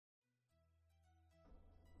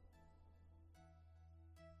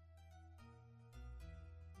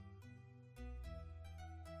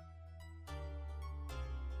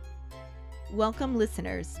Welcome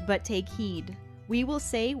listeners, but take heed. We will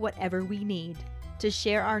say whatever we need to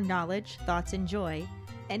share our knowledge, thoughts, and joy,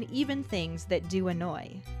 and even things that do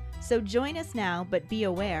annoy. So join us now, but be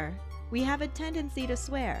aware, we have a tendency to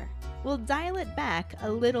swear. We'll dial it back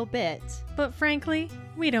a little bit. But frankly,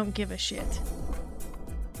 we don't give a shit.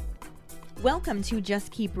 Welcome to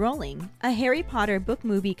Just Keep Rolling, a Harry Potter book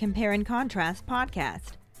movie compare and contrast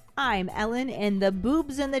podcast. I'm Ellen, and the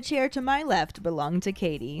boobs in the chair to my left belong to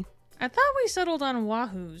Katie. I thought we settled on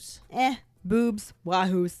wahoos. Boobs,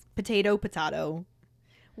 wahoos, potato.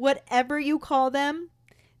 Whatever you call them,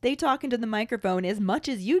 they talk into the microphone as much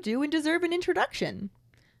as you do and deserve an introduction.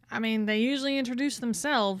 I mean, they usually introduce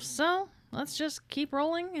themselves, so let's just keep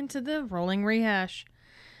rolling into the rolling rehash.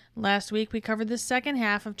 Last week we covered the second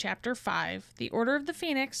half of Chapter 5, The Order of the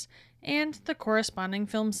Phoenix, and the corresponding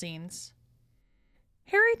film scenes.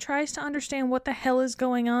 Harry tries to understand what the hell is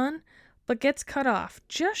going on, but gets cut off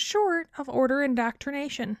just short of order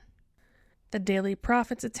indoctrination. The Daily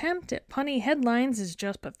Prophet's attempt at punny headlines is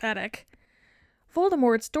just pathetic.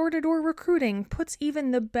 Voldemort's door-to-door recruiting puts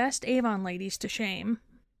even the best Avon ladies to shame.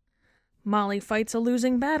 Molly fights a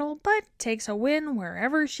losing battle, but takes a win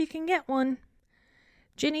wherever she can get one.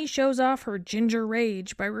 Ginny shows off her ginger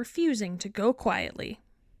rage by refusing to go quietly.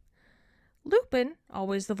 Lupin,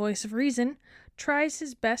 always the voice of reason, tries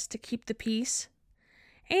his best to keep the peace.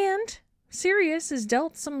 And Sirius is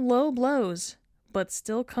dealt some low blows, but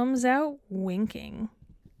still comes out winking.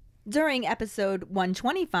 During episode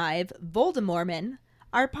 125, Voldemortman,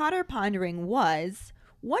 our Potter pondering was,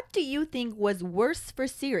 what do you think was worse for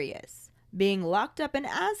Sirius? Being locked up in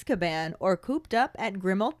Azkaban or cooped up at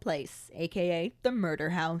Grimmauld Place, aka the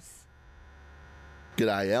murder house?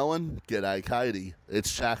 G'day Ellen, g'day Katie.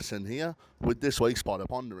 It's Jackson here with this week's Potter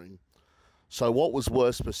Pondering. So what was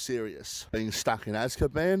worse for Sirius, being stuck in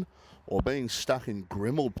Azkaban or being stuck in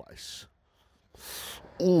Grimmauld Place?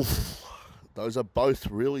 Oof, those are both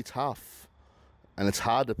really tough, and it's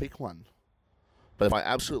hard to pick one. But if I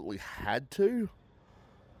absolutely had to,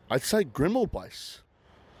 I'd say Grimmauld Place.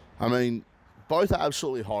 I mean, both are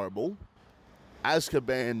absolutely horrible.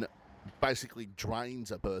 Azkaban basically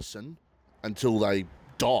drains a person until they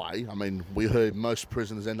die. I mean, we heard most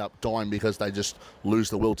prisoners end up dying because they just lose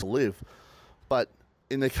the will to live. But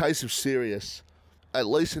in the case of Sirius, at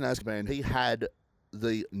least in Azkaban, he had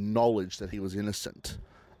the knowledge that he was innocent,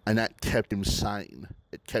 and that kept him sane.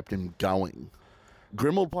 It kept him going.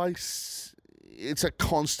 Grimmauld Place, it's a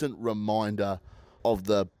constant reminder of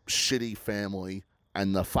the shitty family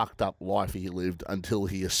and the fucked up life he lived until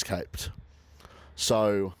he escaped.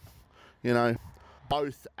 So, you know,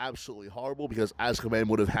 both absolutely horrible because Azkaban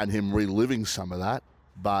would have had him reliving some of that,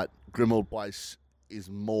 but Grimmauld Place is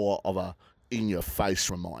more of a in-your-face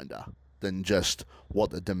reminder than just what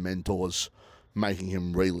the Dementors making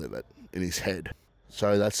him relive it in his head.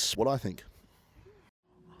 So that's what I think.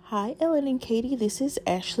 Hi, Ellen and Katie. This is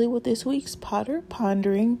Ashley with this week's Potter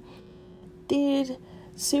Pondering. Did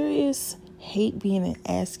Sirius hate being in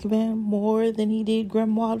Azkaban more than he did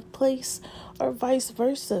Grimmauld Place, or vice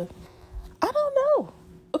versa? I don't know.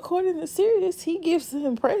 According to Sirius, he gives the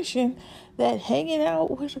impression that hanging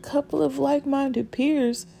out with a couple of like-minded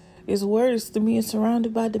peers is worse than being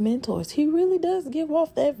surrounded by Dementors. He really does give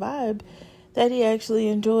off that vibe that he actually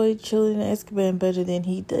enjoyed chilling in Azkaban better than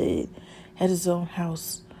he did at his own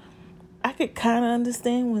house. I could kind of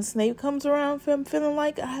understand when Snape comes around from feeling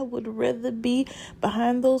like I would rather be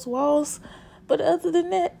behind those walls. But other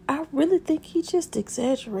than that, I really think he's just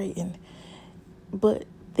exaggerating. But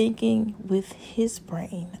thinking with his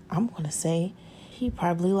brain, I'm going to say he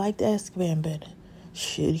probably liked Azkaban better.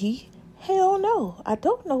 Should he? Hell no. I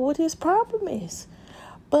don't know what his problem is.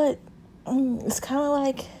 But it's kind of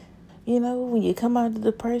like, you know, when you come out of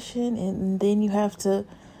depression and then you have to,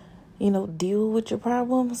 you know, deal with your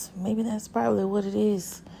problems. Maybe that's probably what it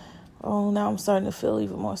is. Oh, now I'm starting to feel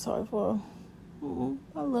even more sorry for him.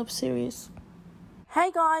 I love Sirius.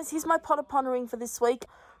 Hey guys, here's my Potter Pondering for this week.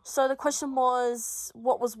 So the question was,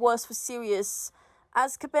 what was worse for Sirius,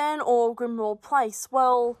 Azkaban or Grimmauld Place?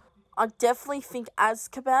 Well, I definitely think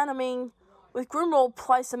Azkaban. I mean, with Grimmauld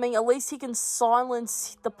Place, at least he can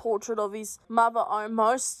silence the portrait of his mother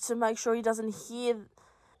almost to make sure he doesn't hear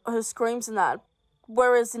her screams and that.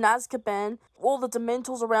 Whereas in Azkaban, all the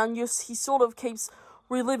Dementors around you, he sort of keeps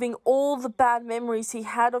reliving all the bad memories he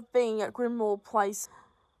had of being at Grimmauld Place.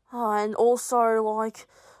 And also, like,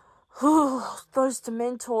 those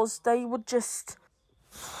Dementors, they would just...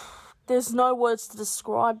 There's no words to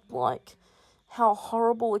describe, like, how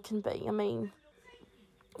horrible it can be. I mean,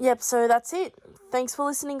 yep, so that's it. Thanks for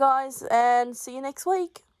listening, guys, and see you next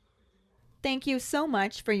week. Thank you so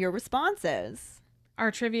much for your responses. Our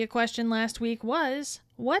trivia question last week was,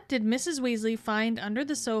 what did Mrs. Weasley find under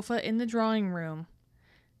the sofa in the drawing room?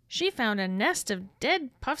 She found a nest of dead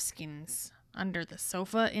puffskins under the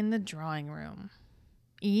sofa in the drawing room.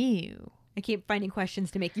 Ew. I keep finding questions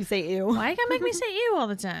to make you say ew. Why you gotta make me say ew all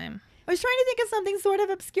the time? I was trying to think of something sort of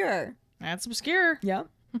obscure. That's obscure. Yep.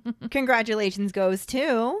 Congratulations goes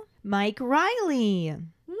to Mike Riley.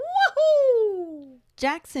 Woohoo!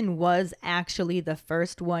 Jackson was actually the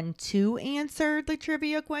first one to answer the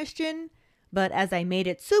trivia question, but as I made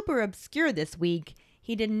it super obscure this week,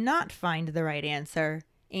 he did not find the right answer,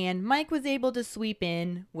 and Mike was able to sweep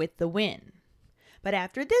in with the win. But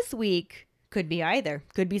after this week, could be either.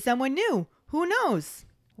 Could be someone new. Who knows?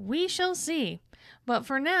 We shall see. But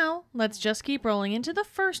for now, let's just keep rolling into the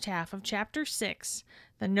first half of Chapter 6,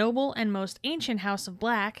 the noble and most ancient House of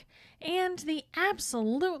Black, and the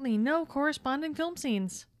absolutely no corresponding film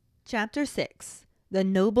scenes. Chapter 6, The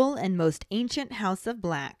Noble and Most Ancient House of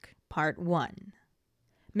Black, Part 1.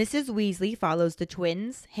 Mrs. Weasley follows the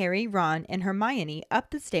twins, Harry, Ron, and Hermione up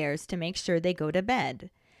the stairs to make sure they go to bed,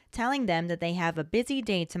 telling them that they have a busy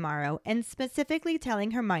day tomorrow and specifically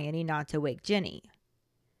telling Hermione not to wake Ginny.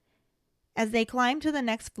 As they climb to the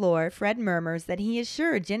next floor, Fred murmurs that he is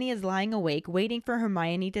sure Ginny is lying awake waiting for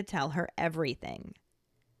Hermione to tell her everything.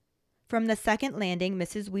 From the second landing,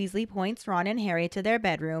 Mrs. Weasley points Ron and Harry to their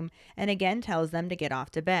bedroom and again tells them to get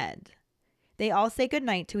off to bed. They all say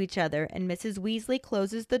goodnight to each other and Mrs. Weasley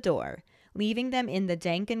closes the door, leaving them in the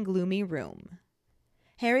dank and gloomy room.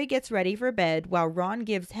 Harry gets ready for bed while Ron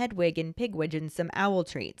gives Hedwig and Pigwidgeon some owl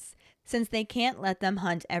treats, since they can't let them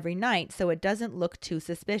hunt every night so it doesn't look too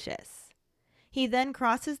suspicious. He then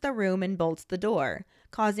crosses the room and bolts the door,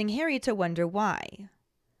 causing Harry to wonder why.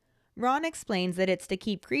 Ron explains that it's to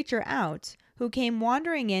keep Kreacher out, who came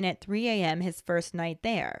wandering in at 3 a.m. his first night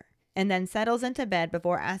there, and then settles into bed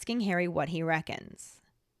before asking Harry what he reckons.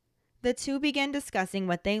 The two begin discussing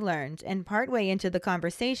what they learned, and partway into the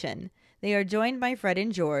conversation, they are joined by Fred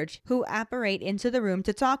and George, who apparate into the room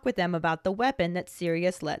to talk with them about the weapon that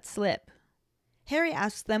Sirius let slip. Harry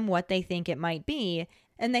asks them what they think it might be,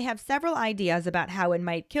 and they have several ideas about how it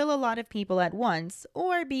might kill a lot of people at once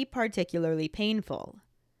or be particularly painful.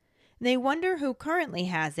 They wonder who currently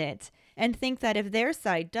has it, and think that if their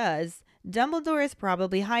side does, Dumbledore is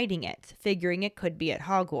probably hiding it, figuring it could be at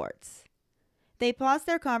Hogwarts. They pause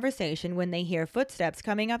their conversation when they hear footsteps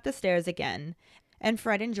coming up the stairs again, and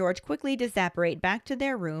Fred and George quickly disapparate back to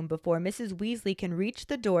their room before Mrs. Weasley can reach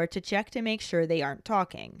the door to check to make sure they aren't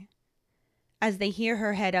talking. As they hear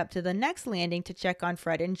her head up to the next landing to check on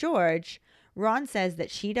Fred and George, Ron says that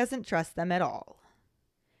she doesn't trust them at all.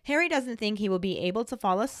 Harry doesn't think he will be able to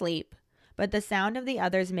fall asleep, but the sound of the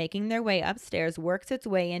others making their way upstairs works its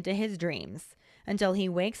way into his dreams, until he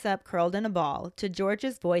wakes up curled in a ball to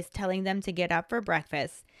George's voice telling them to get up for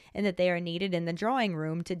breakfast and that they are needed in the drawing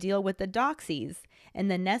room to deal with the Doxies and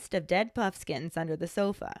the nest of dead puffskins under the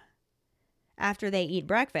sofa. After they eat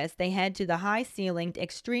breakfast, they head to the high-ceilinged,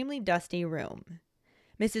 extremely dusty room.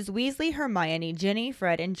 Mrs. Weasley, Hermione, Ginny,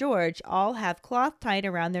 Fred, and George all have cloth tied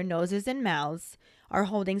around their noses and mouths, are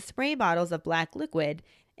holding spray bottles of black liquid,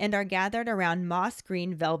 and are gathered around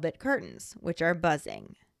moss-green velvet curtains, which are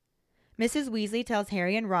buzzing. Mrs. Weasley tells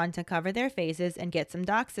Harry and Ron to cover their faces and get some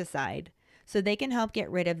Doxicide, so they can help get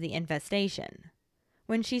rid of the infestation.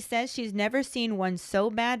 When she says she's never seen one so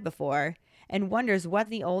bad before, and wonders what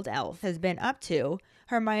the old elf has been up to,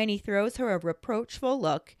 Hermione throws her a reproachful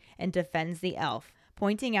look and defends the elf,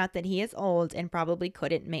 pointing out that he is old and probably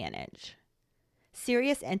couldn't manage.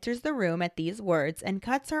 Sirius enters the room at these words and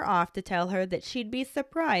cuts her off to tell her that she'd be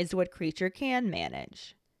surprised what Kreacher can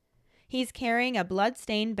manage. He's carrying a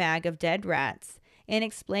blood-stained bag of dead rats and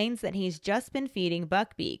explains that he's just been feeding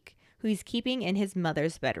Buckbeak, who he's keeping in his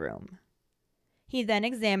mother's bedroom. He then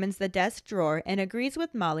examines the desk drawer and agrees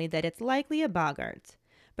with Molly that it's likely a boggart,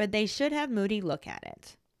 but they should have Moody look at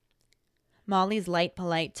it. Molly's light,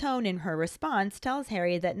 polite tone in her response tells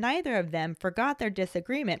Harry that neither of them forgot their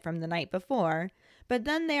disagreement from the night before, but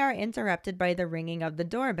then they are interrupted by the ringing of the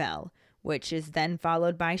doorbell, which is then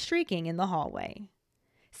followed by shrieking in the hallway.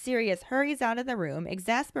 Sirius hurries out of the room,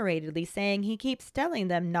 exasperatedly saying he keeps telling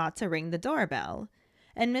them not to ring the doorbell,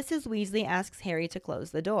 and Mrs. Weasley asks Harry to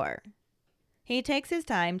close the door. He takes his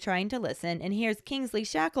time trying to listen and hears Kingsley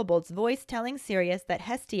Shacklebolt's voice telling Sirius that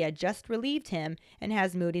Hestia just relieved him and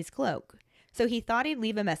has Moody's cloak, so he thought he'd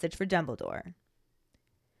leave a message for Dumbledore.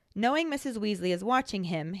 Knowing Mrs. Weasley is watching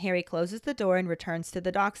him, Harry closes the door and returns to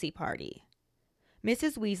the Doxy party.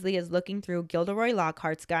 Mrs. Weasley is looking through Gilderoy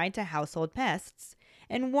Lockhart's Guide to Household Pests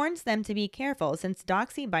and warns them to be careful since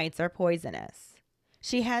Doxy bites are poisonous.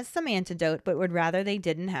 She has some antidote but would rather they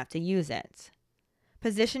didn't have to use it.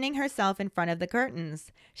 Positioning herself in front of the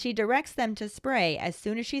curtains, she directs them to spray as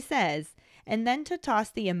soon as she says, and then to toss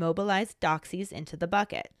the immobilized doxies into the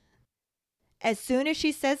bucket. As soon as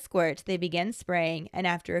she says squirt, they begin spraying, and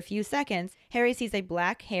after a few seconds, Harry sees a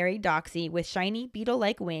black, hairy doxy with shiny,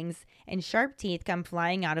 beetle-like wings and sharp teeth come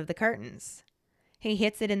flying out of the curtains. He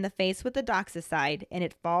hits it in the face with the doxicide, and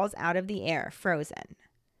it falls out of the air, frozen.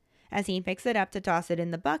 As he picks it up to toss it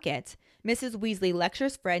in the bucket, Mrs. Weasley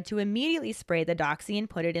lectures Fred to immediately spray the doxy and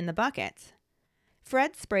put it in the bucket.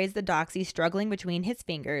 Fred sprays the doxy struggling between his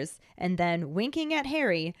fingers, and then, winking at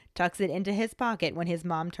Harry, tucks it into his pocket when his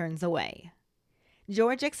mom turns away.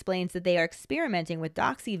 George explains that they are experimenting with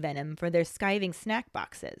doxy venom for their skiving snack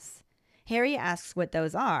boxes. Harry asks what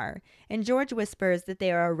those are, and George whispers that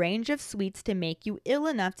they are a range of sweets to make you ill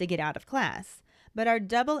enough to get out of class, but are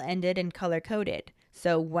double-ended and color-coded,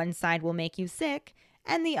 so one side will make you sick,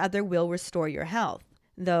 and the other will restore your health,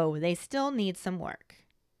 though they still need some work.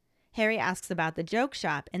 Harry asks about the joke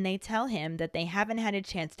shop, and they tell him that they haven't had a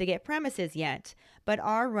chance to get premises yet, but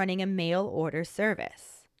are running a mail-order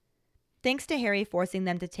service. Thanks to Harry forcing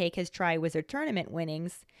them to take his Triwizard Tournament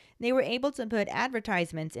winnings, they were able to put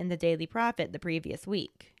advertisements in the Daily Prophet the previous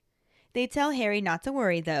week. They tell Harry not to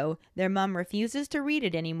worry, though. Their mum refuses to read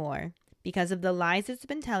it anymore because of the lies it's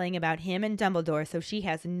been telling about him and Dumbledore, so she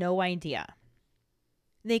has no idea.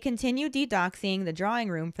 They continue de-doxying the drawing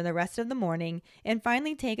room for the rest of the morning and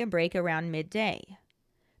finally take a break around midday.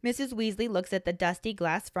 Mrs. Weasley looks at the dusty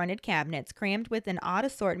glass-fronted cabinets crammed with an odd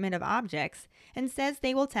assortment of objects and says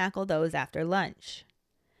they will tackle those after lunch.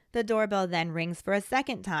 The doorbell then rings for a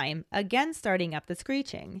second time, again starting up the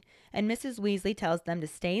screeching, and Mrs. Weasley tells them to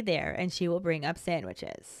stay there and she will bring up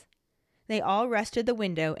sandwiches. They all rush to the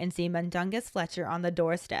window and see Mundungus Fletcher on the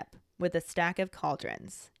doorstep with a stack of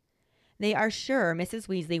cauldrons. They are sure Mrs.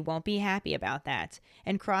 Weasley won't be happy about that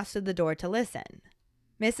and cross to the door to listen.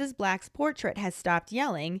 Mrs. Black's portrait has stopped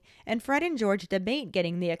yelling, and Fred and George debate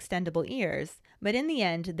getting the extendable ears, but in the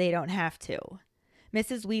end, they don't have to.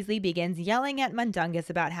 Mrs. Weasley begins yelling at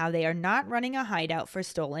Mundungus about how they are not running a hideout for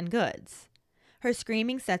stolen goods. Her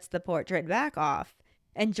screaming sets the portrait back off,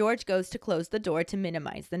 and George goes to close the door to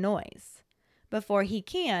minimize the noise. Before he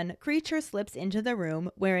can, Kreacher slips into the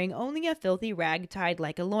room wearing only a filthy rag tied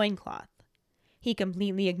like a loincloth. He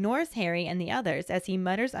completely ignores Harry and the others as he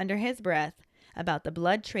mutters under his breath about the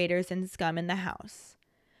blood traitors and scum in the house.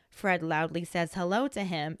 Fred loudly says hello to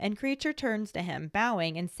him, and Kreacher turns to him,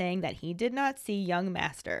 bowing and saying that he did not see young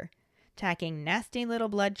master, tacking nasty little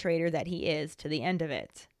blood traitor that he is to the end of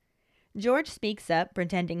it. George speaks up,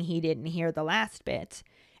 pretending he didn't hear the last bit,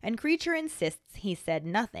 and Kreacher insists he said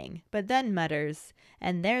nothing, but then mutters,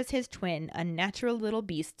 "And there's his twin, unnatural little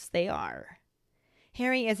beasts they are."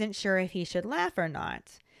 Harry isn't sure if he should laugh or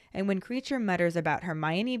not, and when Kreacher mutters about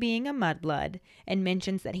Hermione being a mudblood and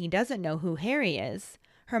mentions that he doesn't know who Harry is,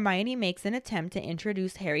 Hermione makes an attempt to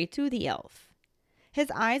introduce Harry to the elf.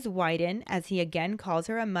 His eyes widen as he again calls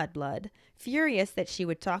her a mudblood, furious that she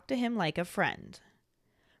would talk to him like a friend.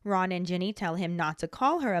 Ron and Ginny tell him not to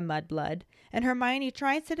call her a mudblood, and Hermione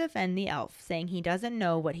tries to defend the elf, saying he doesn't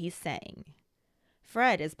know what he's saying.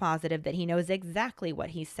 Fred is positive that he knows exactly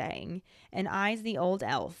what he's saying, and eyes the old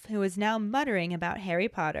elf, who is now muttering about Harry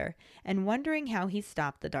Potter and wondering how he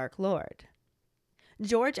stopped the Dark Lord.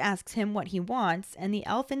 George asks him what he wants, and the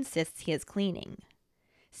elf insists he is cleaning.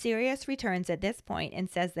 Sirius returns at this point and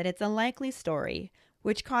says that it's a likely story,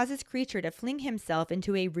 which causes Kreacher to fling himself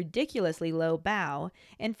into a ridiculously low bow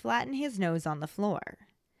and flatten his nose on the floor.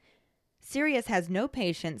 Sirius has no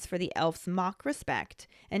patience for the elf's mock respect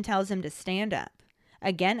and tells him to stand up,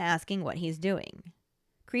 again asking what he's doing.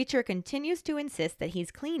 Kreacher continues to insist that he's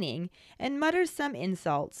cleaning and mutters some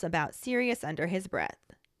insults about Sirius under his breath.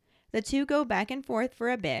 The two go back and forth for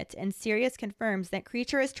a bit, and Sirius confirms that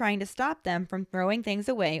Kreacher is trying to stop them from throwing things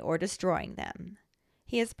away or destroying them.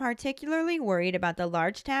 He is particularly worried about the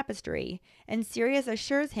large tapestry, and Sirius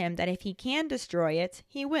assures him that if he can destroy it,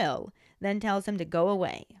 he will, then tells him to go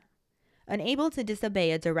away. Unable to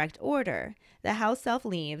disobey a direct order, the house elf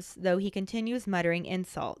leaves, though he continues muttering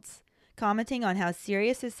insults, commenting on how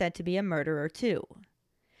Sirius is said to be a murderer too.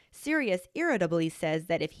 Sirius irritably says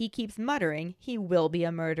that if he keeps muttering, he will be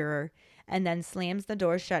a murderer, and then slams the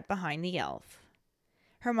door shut behind the elf.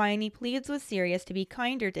 Hermione pleads with Sirius to be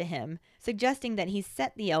kinder to him, suggesting that he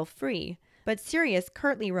set the elf free, but Sirius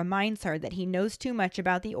curtly reminds her that he knows too much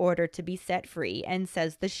about the order to be set free and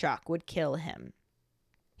says the shock would kill him.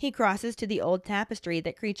 He crosses to the old tapestry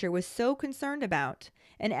that Kreacher was so concerned about,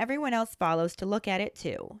 and everyone else follows to look at it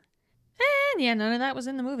too. And yeah, none of that was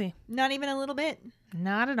in the movie. Not even a little bit.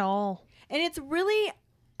 Not at all. And it's really,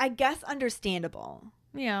 I guess, understandable.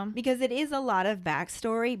 Yeah. Because it is a lot of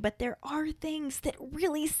backstory, but there are things that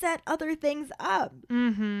really set other things up.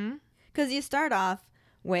 Mm-hmm. Because you start off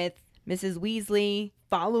with Mrs. Weasley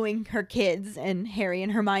following her kids and Harry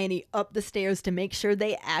and Hermione up the stairs to make sure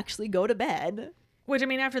they actually go to bed. Which, I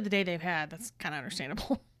mean, after the day they've had, that's kind of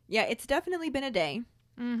understandable. Yeah, it's definitely been a day.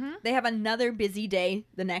 Mm-hmm. They have another busy day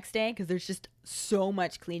the next day because there's just so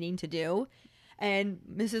much cleaning to do. And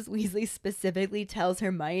Mrs. Weasley specifically tells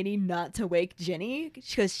Hermione not to wake Ginny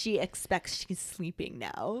because she expects she's sleeping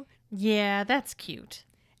now. Yeah, that's cute.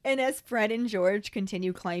 And as Fred and George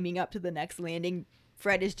continue climbing up to the next landing,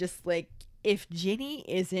 Fred is just like, if Ginny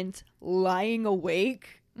isn't lying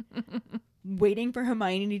awake, waiting for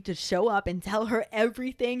Hermione to show up and tell her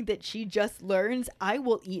everything that she just learns, I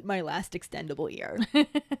will eat my last extendable ear.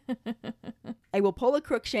 I will pull a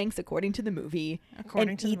Crookshanks according to the movie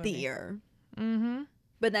and eat the ear. Mm-hmm.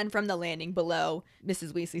 But then from the landing below,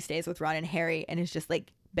 Mrs. Weasley stays with Ron and Harry and is just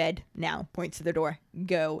like, bed now, points to the door,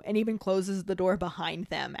 go, and even closes the door behind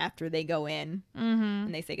them after they go in. Mm-hmm.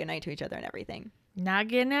 And they say goodnight to each other and everything. Not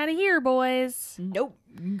getting out of here, boys. Nope,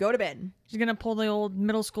 go to bed. She's gonna pull the old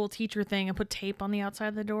middle school teacher thing and put tape on the outside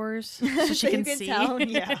of the doors so she you can see. tell,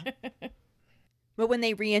 yeah. But when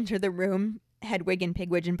they re-enter the room, Hedwig and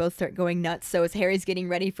Pigwidgeon both start going nuts. So as Harry's getting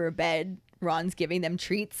ready for bed, Ron's giving them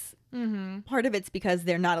treats. Mm-hmm. Part of it's because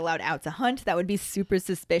they're not allowed out to hunt. That would be super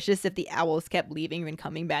suspicious if the owls kept leaving and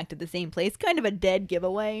coming back to the same place. Kind of a dead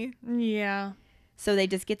giveaway. Yeah. So they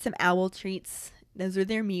just get some owl treats. Those are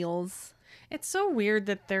their meals. It's so weird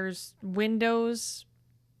that there's windows,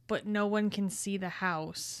 but no one can see the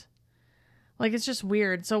house. Like, it's just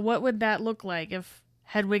weird. So what would that look like if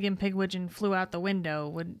Hedwig and Pigwidgeon flew out the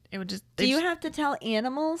window? Do you have to tell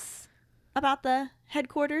animals about the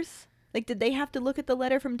headquarters? Like, did they have to look at the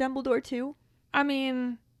letter from Dumbledore too? I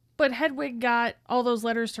mean, but Hedwig got all those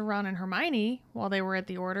letters to Ron and Hermione while they were at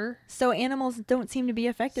the Order. So animals don't seem to be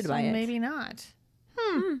affected by it. Maybe not.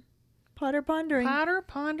 Potter pondering. Potter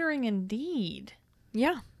pondering indeed.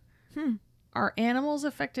 Yeah. Are animals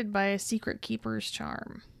affected by a secret keeper's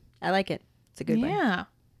charm? I like it. It's a good one. Yeah.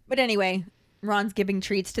 But anyway, Ron's giving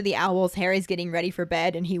treats to the owls. Harry's getting ready for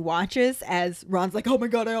bed, and he watches as Ron's like, oh my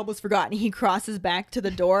god, I almost forgot. And he crosses back to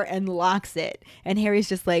the door and locks it. And Harry's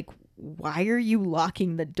just like, why are you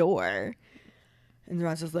locking the door? And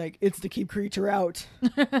Ron's just like, it's to keep Creature out.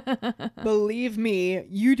 Believe me,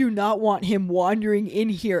 you do not want him wandering in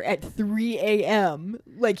here at 3 a.m.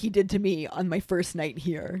 like he did to me on my first night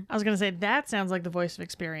here. I was going to say, that sounds like the voice of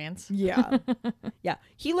experience. Yeah. Yeah.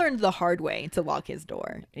 He learned the hard way to lock his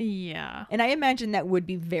door. Yeah. And I imagine that would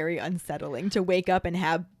be very unsettling to wake up and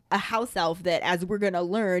have a house elf that, as we're going to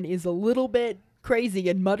learn, is a little bit crazy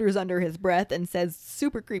and mutters under his breath and says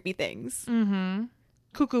super creepy things. Mm-hmm.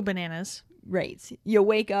 Cuckoo bananas. Right. You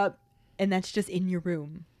wake up and that's just in your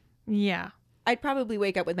room. Yeah. I'd probably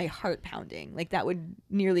wake up with my heart pounding. Like, that would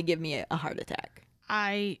nearly give me a heart attack.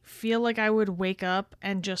 I feel like I would wake up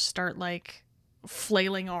and just start, like,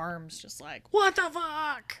 flailing arms, just like, what the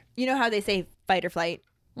fuck? You know how they say fight or flight?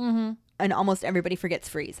 Mm-hmm. And almost everybody forgets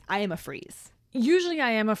freeze. I am a freeze. Usually I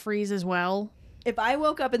am a freeze as well. If I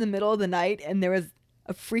woke up in the middle of the night and there was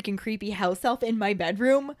a freaking creepy house elf in my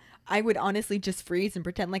bedroom, I would honestly just freeze and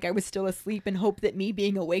pretend like I was still asleep and hope that me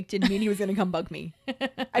being awake didn't mean he was going to come bug me.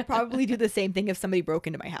 I'd probably do the same thing if somebody broke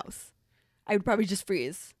into my house. I would probably just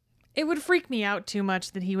freeze. It would freak me out too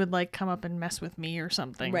much that he would, like, come up and mess with me or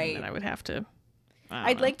something. Right. And I would have to...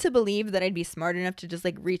 I'd like to believe that I'd be smart enough to just,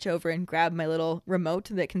 like, reach over and grab my little remote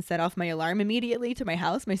that can set off my alarm immediately to my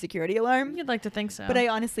house, my security alarm. You'd like to think so. But I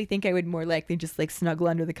honestly think I would more likely just, like, snuggle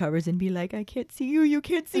under the covers and be like, I can't see you, you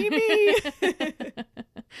can't see me.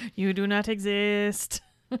 You do not exist.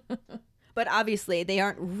 But obviously, they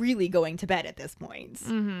aren't really going to bed at this point.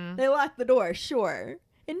 Mm-hmm. They lock the door, sure.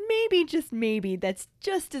 And maybe, just maybe, that's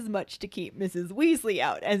just as much to keep Mrs. Weasley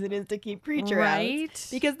out as it is to keep Creature out. Right.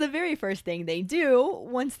 Because the very first thing they do,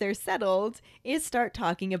 once they're settled, is start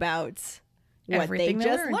talking about what Everything they they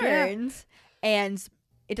just learned, yeah. learned. And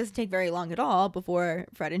it doesn't take very long at all before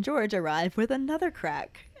Fred and George arrive with another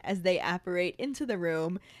crack as they apparate into the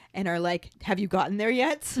room and are like, have you gotten there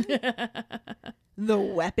yet? The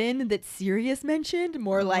weapon that Sirius mentioned,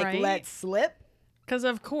 more like, Right. let's slip. Because,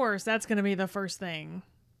 of course, that's going to be the first thing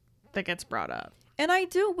that gets brought up. And I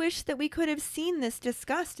do wish that we could have seen this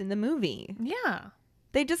discussed in the movie. Yeah.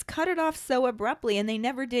 They just cut it off so abruptly and they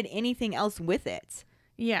never did anything else with it.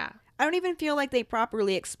 Yeah. I don't even feel like they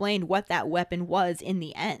properly explained what that weapon was in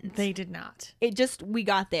the end. They did not. It just, we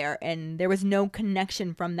got there and there was no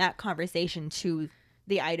connection from that conversation to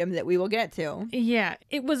the item that we will get to. Yeah.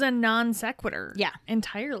 It was a non sequitur. Yeah.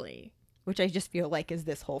 Entirely. which I just feel like is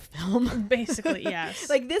this whole film. Basically, yes.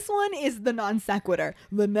 Like, this one is the non sequitur.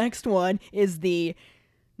 The next one is the,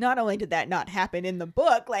 not only did that not happen in the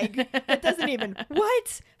book, like, it doesn't even,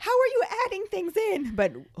 what? How are you adding things in?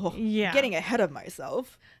 But, Yeah. getting ahead of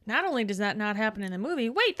myself. Not only does that not happen in the movie,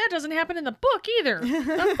 wait, that doesn't happen in the book either.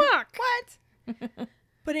 The fuck? What?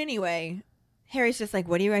 But anyway, Harry's just like,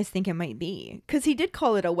 what do you guys think it might be? Because he did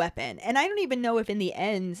call it a weapon. And I don't even know if in the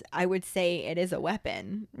end I would say it is a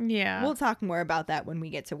weapon. Yeah. We'll talk more about that when we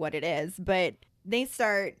get to what it is. But they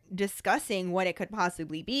start discussing what it could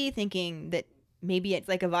possibly be, thinking that maybe it's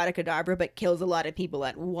like Avada Kedavra but kills a lot of people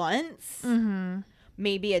at once. Mm-hmm.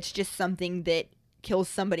 Maybe it's just something that kills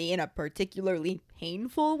somebody in a particularly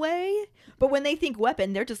painful way. But when they think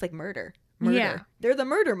weapon, they're just like murder. Yeah. They're the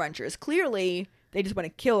murder munchers. Clearly, they just want to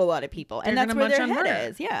kill a lot of people. And They're that's gonna where their munch on head murder.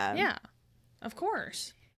 is. Yeah. Yeah. Of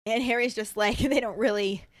course. And Harry's just like, they don't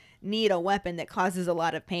really need a weapon that causes a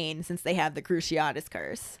lot of pain since they have the Cruciatus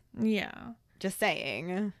curse. Yeah. Just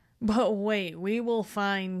saying. But wait, we will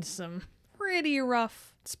find some pretty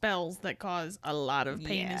rough spells that cause a lot of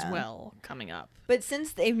pain as Yeah. well coming up. But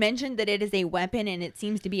since they've mentioned that it is a weapon and it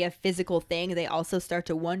seems to be a physical thing, they also start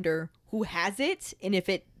to wonder who has it and if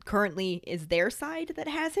it currently is their side that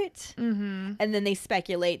has it. Mm-hmm. And then they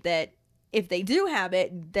speculate that if they do have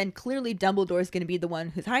it, then clearly Dumbledore's going to be the one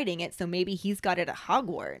who's hiding it. So maybe he's got it at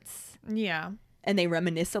Hogwarts. Yeah. And they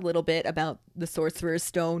reminisce a little bit about the Sorcerer's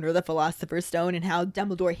Stone or the Philosopher's Stone and how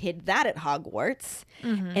Dumbledore hid that at Hogwarts.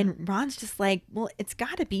 Mm-hmm. And Ron's just like, well, it's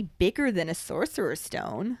got to be bigger than a Sorcerer's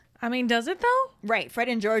Stone. I mean, does it though? Right. Fred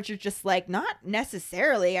and George are just like, not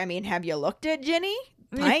necessarily. I mean, have you looked at Ginny?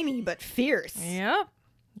 Tiny but fierce. Yep.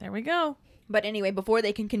 There we go. But anyway, before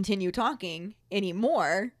they can continue talking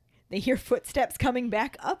anymore, they hear footsteps coming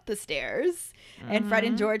back up the stairs. And Fred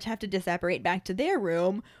and George have to disapparate back to their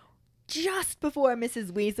room just before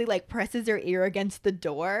Mrs. Weasley like presses her ear against the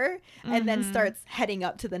door and then starts heading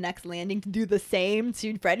up to the next landing to do the same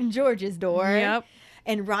to Fred and George's door. Yep.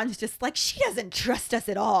 And Ron's just like, she doesn't trust us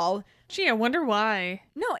at all. Gee, I wonder why.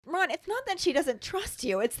 No, Ron, it's not that she doesn't trust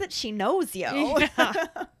you. It's that she knows you. Yeah.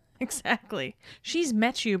 Exactly. She's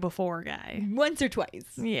met you before, guy. Once or twice.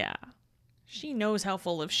 Yeah. She knows how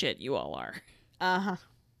full of shit you all are. Uh-huh.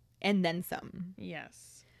 And then some.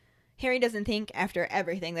 Yes. Harry doesn't think after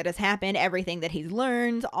everything that has happened, everything that he's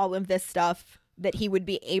learned, all of this stuff, that he would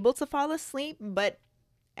be able to fall asleep. But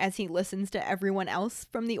as he listens to everyone else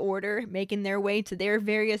from the Order making their way to their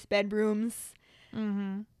various bedrooms,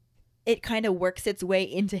 it kind of works its way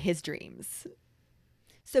into his dreams.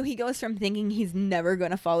 So he goes from thinking he's never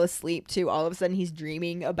going to fall asleep to all of a sudden he's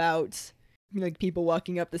dreaming about like people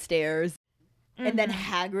walking up the stairs. And then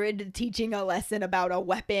Hagrid teaching a lesson about a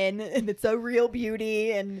weapon, and it's a real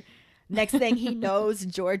beauty. And next thing he knows,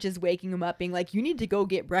 George is waking him up being like, you need to go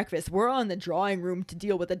get breakfast. We're on the drawing room to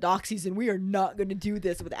deal with the Doxies, and we are not going to do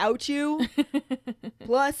this without you.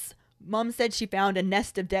 Plus, Mom said she found a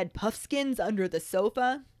nest of dead puffskins under the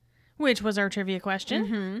sofa. Which was our trivia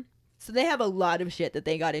question. So they have a lot of shit that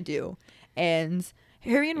they got to do. And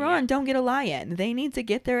Harry and Ron don't get a lie in. They need to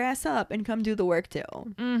get their ass up and come do the work too.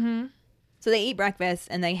 Mm-hmm. So they eat breakfast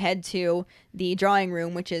and they head to the drawing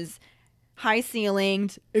room, which is high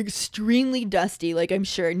ceilinged, extremely dusty, like I'm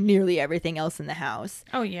sure nearly everything else in the house.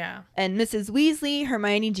 Oh, yeah. And Mrs. Weasley,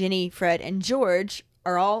 Hermione, Ginny, Fred, and George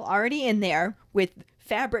are all already in there with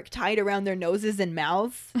fabric tied around their noses and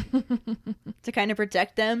mouths to kind of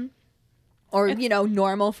protect them. Or, you know,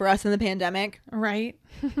 normal for us in the pandemic. Right.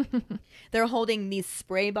 They're holding these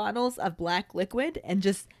spray bottles of black liquid and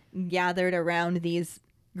just gathered around these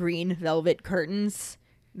green velvet curtains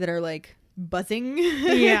that are like buzzing.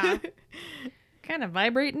 Yeah. Kind of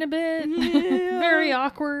vibrating a bit. Yeah. Very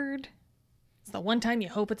awkward. It's the one time you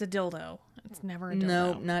hope it's a dildo. It's never a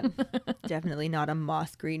dildo. No, definitely not a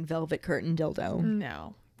moss green velvet curtain dildo.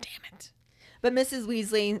 No. Damn it. But Mrs.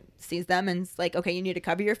 Weasley sees them and is like, okay, you need to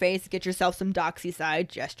cover your face, get yourself some Doxycide,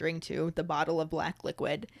 gesturing to the bottle of black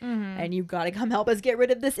liquid. And you've got to come help us get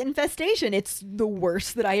rid of this infestation. It's the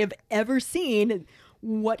worst that I have ever seen.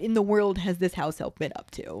 What in the world has this house help been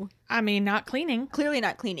up to? I mean, not cleaning. Clearly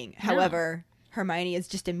not cleaning. However, Hermione is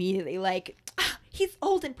just immediately like, he's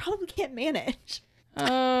old and probably can't manage.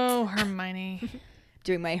 Oh, Hermione.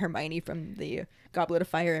 Doing my Hermione from the Goblet of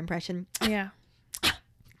Fire impression. Yeah.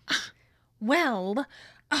 Well,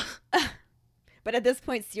 But at this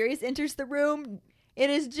point, Sirius enters the room. It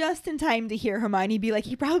is just in time to hear Hermione be like,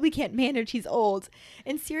 he probably can't manage, he's old.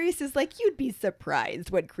 And Sirius is like, you'd be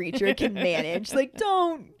surprised what creature can manage. Like,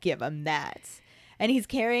 don't give him that. And he's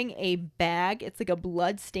carrying a bag. It's like a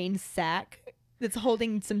blood-stained sack that's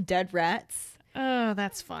holding some dead rats. Oh,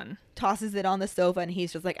 that's fun. tosses it on the sofa, and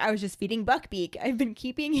he's just like, I was just feeding Buckbeak. I've been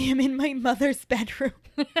keeping him in my mother's bedroom.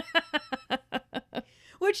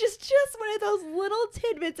 Which is just one of those little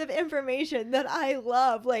tidbits of information that I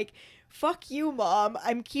love. Like, fuck you, Mom.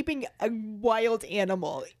 I'm keeping a wild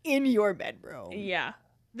animal in your bedroom. Yeah.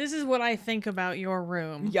 This is what I think about your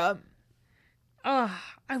room. Yup. Oh,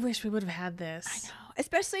 I wish we would have had this. I know.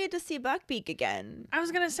 Especially to see Buckbeak again. I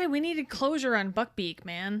was going to say, we needed closure on Buckbeak,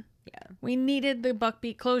 man. Yeah. We needed the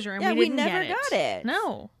Buckbeak closure, and Yeah, we didn't never get got it.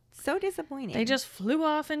 No. So disappointing. They just flew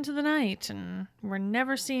off into the night, and were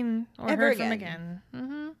never seen or Ever heard from again. again.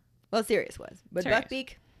 Mm-hmm. Well, Sirius was. But Sirius. Buckbeak,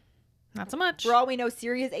 Not so much. for all we know,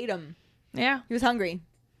 Sirius ate him. Yeah. He was hungry.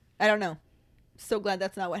 I don't know. So glad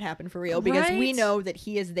that's not what happened for real, because we Right? know that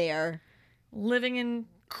he is there. Living in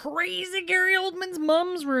crazy Gary Oldman's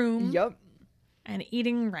mom's room. Yup. And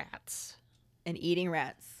eating rats. And eating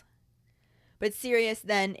rats. But Sirius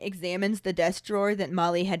then examines the desk drawer that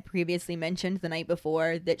Molly had previously mentioned the night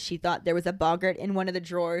before, that she thought there was a boggart in one of the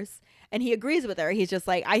drawers. And he agrees with her. He's just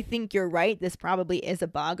like, I think you're right. This probably is a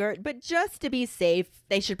boggart. But just to be safe,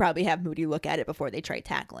 they should probably have Moody look at it before they try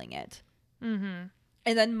tackling it. Mm-hmm.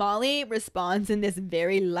 And then Molly responds in this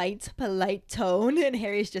very light, polite tone. And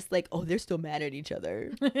Harry's just like, oh, they're still mad at each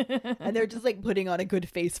other. And they're just like putting on a good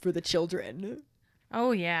face for the children.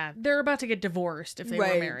 Oh, yeah. They're about to get divorced if they were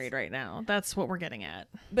Right. married right now. That's what we're getting at.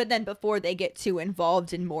 But then before they get too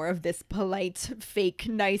involved in more of this polite, fake,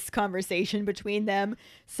 nice conversation between them,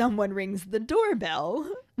 someone rings the doorbell.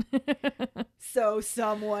 So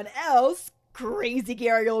someone else, crazy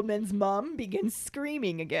Gary Oldman's mom, begins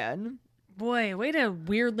screaming again. Boy, way to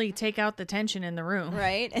weirdly take out the tension in the room.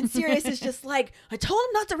 Right? And Sirius is just like, I told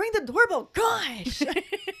him not to ring the doorbell. Gosh.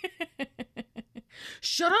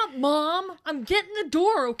 Shut up, Mom. I'm getting the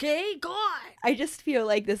door, okay? God. I just feel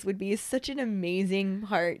like this would be such an amazing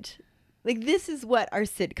part. Like, this is what our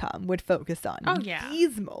sitcom would focus on. Oh, yeah.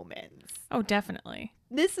 These moments. Oh, definitely.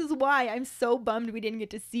 This is why I'm so bummed we didn't get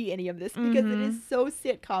to see any of this, because it is so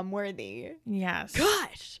sitcom worthy. Yes.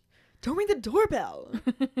 Gosh, don't ring the doorbell.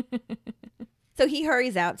 So he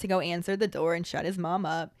hurries out to go answer the door and shut his mom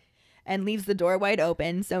up, and leaves the door wide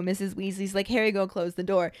open. So Mrs. Weasley's like, Harry, go close the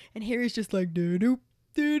door. And Harry's just like, doo-doop,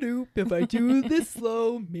 doo-doop. If I do this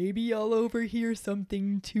slow, maybe I'll overhear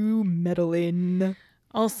something to meddle in.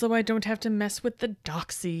 Also, I don't have to mess with the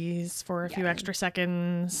doxies for a few Yeah. extra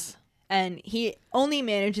seconds. And he only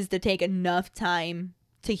manages to take enough time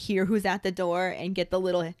to hear who's at the door and get the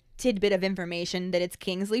little tidbit of information that it's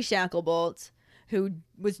Kingsley Shacklebolt, who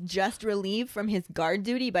was just relieved from his guard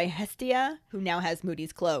duty by Hestia, who now has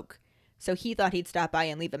Moody's cloak. So he thought he'd stop by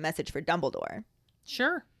and leave a message for Dumbledore.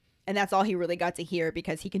 Sure. And that's all he really got to hear,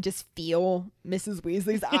 because he can just feel Mrs.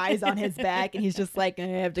 Weasley's eyes on his back, and he's just like, I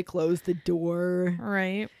have to close the door.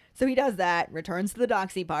 Right. So he does that, returns to the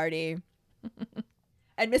Doxy party.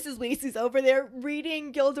 And Mrs. Weasley's over there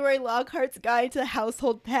reading Gilderoy Lockhart's Guide to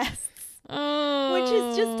Household Pests, Oh. which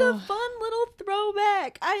is just a fun little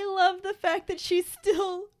throwback. I love the fact that she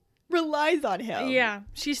still relies on him. Yeah,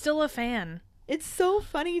 she's still a fan. It's so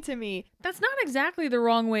funny to me. That's not exactly the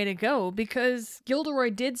wrong way to go, because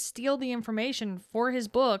Gilderoy did steal the information for his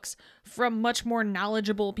books from much more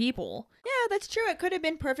knowledgeable people. Yeah, that's true. It could have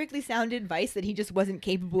been perfectly sound advice that he just wasn't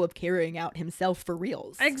capable of carrying out himself for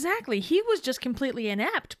reals. Exactly. He was just completely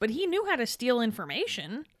inept, but he knew how to steal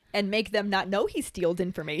information. And make them not know he stealed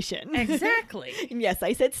information. Exactly. And yes,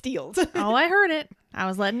 I said stealed. It Oh, I heard it. I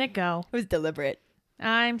was letting it go. was deliberate.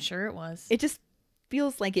 I'm sure it was. It just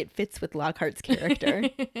feels like it fits with Lockhart's character.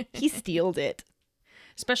 He stealed it,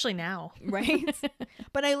 Especially now. right?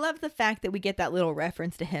 But I love the fact that we get that little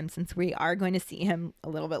reference to him, since we are going to see him a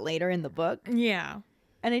little bit later in the book. Yeah.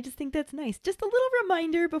 And I just think that's nice. Just a little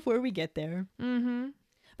reminder before we get there. Mm-hmm.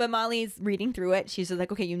 But Molly's reading through it. She's just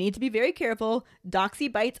like, okay, you need to be very careful.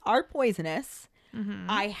 Doxy bites are poisonous. Mm-hmm.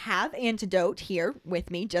 I have antidote here with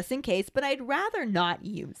me just in case, but I'd rather not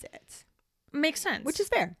use it. Makes sense. Which is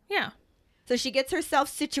fair. Yeah. So she gets herself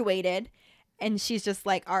situated, and she's just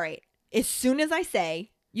like, all right, as soon as I say,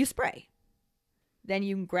 you spray. Then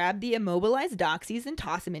you grab the immobilized doxies and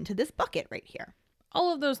toss them into this bucket right here.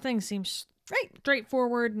 All of those things seem Right.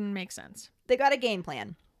 straightforward and make sense. They got a game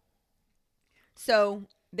plan. So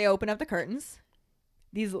they open up the curtains.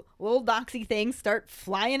 These little doxy things start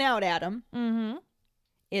flying out at them. Mm-hmm.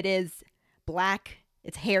 It is black.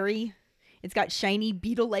 It's hairy. It's got shiny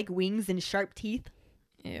beetle-like wings and sharp teeth.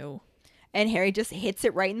 Ew. And Harry just hits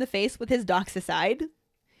it right in the face with his doxicide.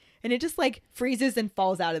 And it just like freezes and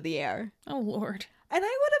falls out of the air. Oh, Lord. And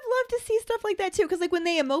I would have loved to see stuff like that too, because like when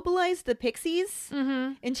they immobilized the pixies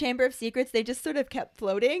in Chamber of Secrets, they just sort of kept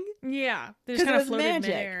floating. Yeah, they Because just it kind was of floated magic.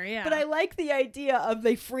 midair. Yeah, But I like the idea of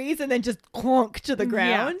they freeze and then just clunk to the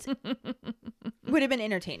ground. Would have been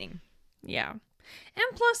entertaining. yeah,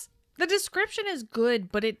 and plus the description is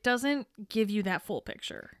good, but it doesn't give you that full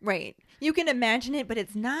picture. Right. You can imagine it, but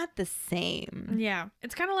it's not the same. Yeah,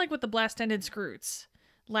 it's kind of like with the blast-ended Skrewts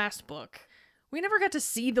last book. We never got to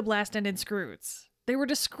see the blast-ended Skrewts. They were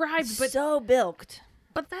described, but so bilked.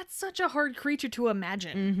 that's such a hard creature to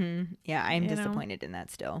imagine. Yeah, I'm You know? disappointed in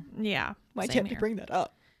that still. Yeah, Why'd you same have to here. bring that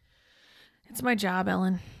up? It's my job,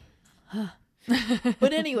 Ellen.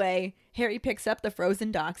 But anyway, Harry picks up the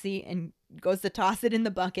frozen doxy and goes to toss it in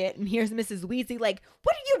the bucket. And here's Mrs. Weasley like,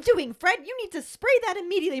 "What are you doing, Fred? You need to spray that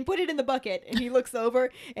immediately and put it in the bucket." And he looks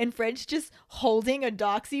over and Fred's just holding a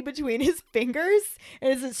doxy between his fingers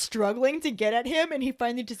and is struggling to get at him. And he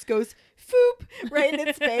finally just goes, "Foop," right in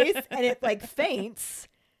its face. And it like faints.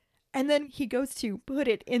 And then he goes to put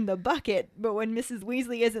it in the bucket. But when Mrs.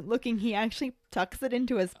 Weasley isn't looking, he actually tucks it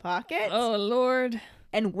into his pocket. Oh, Lord.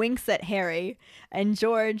 And winks at Harry. And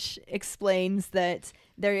George explains that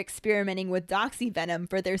they're experimenting with doxy venom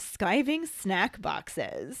for their skiving snack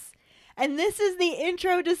boxes. And this is the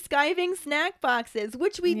intro to skiving snack boxes,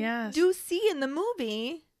 which we Yes. do see in the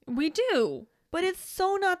movie, We do. but it's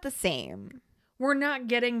so not the same. We're not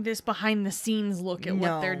getting this behind-the-scenes look at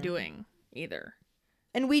what they're No. doing either.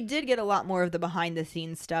 And we did get a lot more of the behind the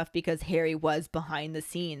scenes stuff because Harry was behind the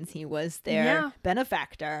scenes. He was their Yeah.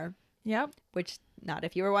 benefactor, Yep, which not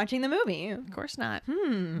if you were watching the movie. of course not.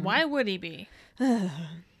 Why would he be?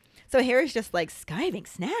 So Harry's just like, skiving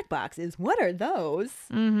snack boxes? What are those?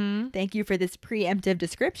 Mm-hmm. Thank you for this preemptive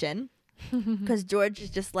description. Because George is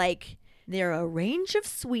just like, they're a range of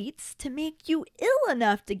sweets to make you ill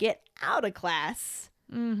enough to get out of class,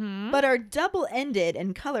 but are double-ended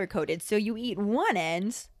and color-coded. So you eat one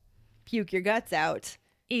end, puke your guts out,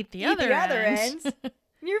 Eat the eat other the other end. end, and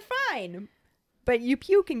you're fine. But you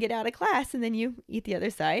puke and get out of class, and then you eat the other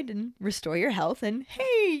side and restore your health, and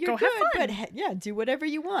hey, you're Go have good. fun. But yeah, do whatever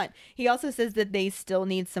you want. He also says that they still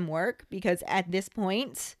need some work because at this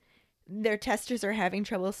point, their testers are having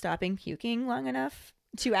trouble stopping puking long enough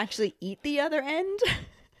to actually eat the other end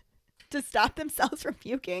to stop themselves from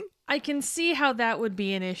puking. I can see how that would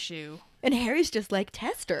be an issue. And Harry's just like,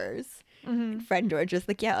 testers. And Fred and George just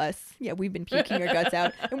like, yeah, us. Yeah, we've been puking our guts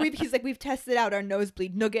out. And he's like, we've tested out our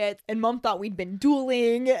nosebleed nuggets. And Mom thought we'd been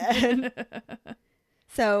dueling. And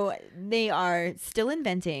so they are still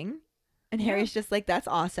inventing. And Harry's just like, that's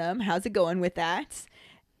awesome. How's it going with that?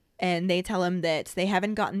 And they tell him that they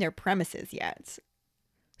haven't gotten their premises yet.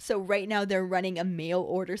 So right now they're running a mail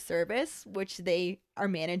order service, which they are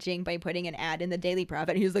managing by putting an ad in the Daily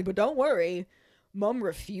Prophet. He's like, but don't worry. Mom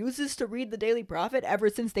refuses to read the Daily Prophet ever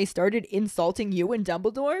since they started insulting you and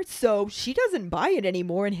Dumbledore, so she doesn't buy it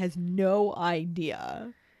anymore and has no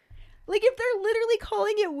idea. Like, if they're literally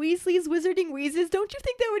calling it Weasley's Wizarding Wheezes, don't you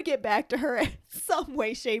think that would get back to her in some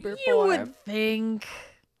way, shape, or You form? would think.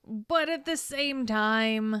 But at the same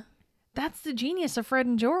time, that's the genius of Fred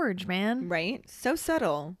and George, man. Right? So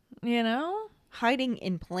subtle. You know? Hiding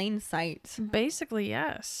in plain sight. Basically,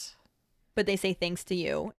 yes. But they say thanks to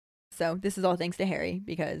you. So this is all thanks to Harry,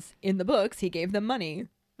 because in the books, he gave them money.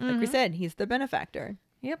 Like we said, he's the benefactor.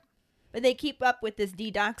 Yep. But they keep up with this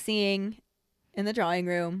de-doxying in the drawing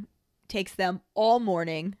room. Takes them all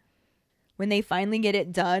morning. When they finally get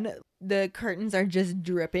it done, the curtains are just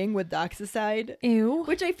dripping with doxicide. Ew.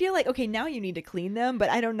 Which I feel like, okay, now you need to clean them, but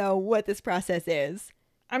I don't know what this process is.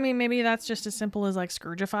 I mean, maybe that's just as simple as like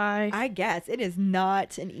Scroogify. I guess it is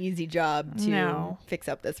not an easy job to No. fix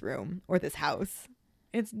up this room or this house.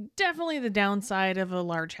 It's definitely the downside of a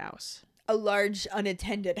large house. A large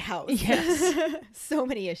unattended house. Yes. So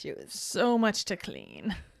many issues. So much to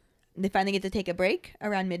clean. They finally get to take a break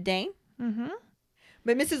around midday. Mm-hmm.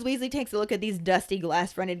 But Mrs. Weasley takes a look at these dusty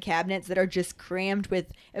glass-fronted cabinets that are just crammed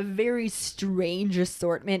with a very strange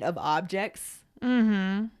assortment of objects.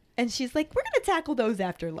 Mm-hmm. And she's like, we're going to tackle those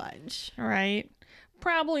after lunch. Right.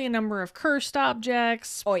 Probably a number of cursed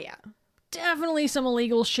objects. Oh, yeah. Definitely some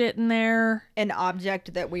illegal shit in there. An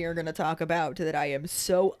object that we are going to talk about that I am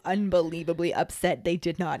so unbelievably upset they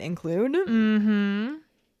did not include. Mm-hmm.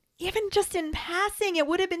 Even just in passing, it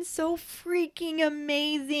would have been so freaking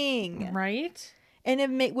amazing. Right? And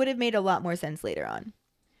it would have made a lot more sense later on.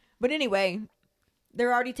 But anyway,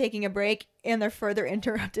 they're already taking a break, and they're further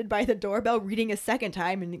interrupted by the doorbell ringing a second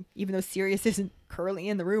time. And even though Sirius isn't currently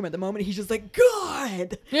in the room at the moment, he's just like,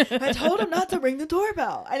 God, I told him not to ring the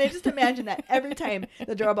doorbell. And I just imagine that every time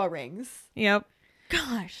the doorbell rings. Yep.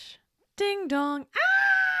 Gosh. Ding dong.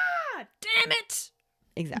 Ah! Damn it!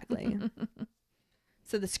 Exactly.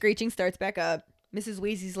 So the screeching starts back up. Mrs.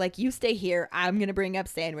 Weasley's like, you stay here. I'm going to bring up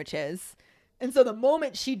sandwiches. And so the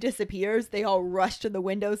moment she disappears, they all rush to the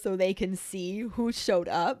window so they can see who showed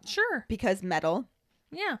up. Sure. Because metal.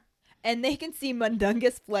 Yeah. And they can see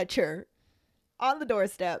Mundungus Fletcher on the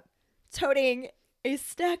doorstep toting a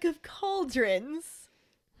stack of cauldrons.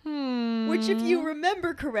 Which, if you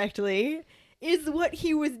remember correctly, is what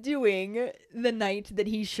he was doing the night that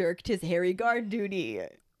he shirked his Harry guard duty.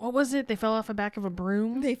 What was it? They fell off the back of a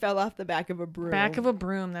broom? They fell off the back of a broom. Back of a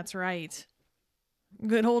broom, that's right.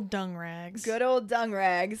 Good old dung rags. Good old dung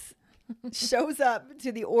rags shows up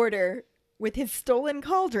to the order with his stolen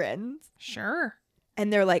cauldrons. Sure.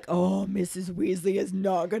 And they're like, oh, Mrs. Weasley is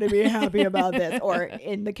not going to be happy about this. Or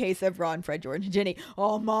in the case of Ron, Fred, George, and Ginny,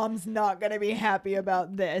 oh, Mom's not going to be happy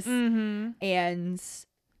about this. Mm-hmm. And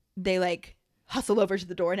they like hustle over to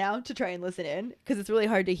the door now to try and listen in because it's really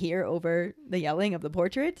hard to hear over the yelling of the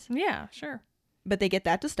portrait. Yeah, sure. But they get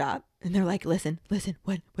that to stop. And they're like, listen, what's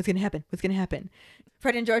going to happen? What's going to happen?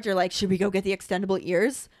 Fred and George are like, should we go get the extendable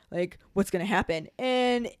ears? Like, what's going to happen?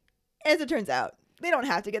 And as it turns out, they don't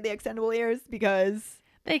have to get the extendable ears because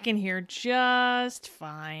they can hear just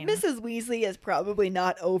fine. Mrs. Weasley is probably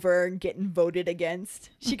not over getting voted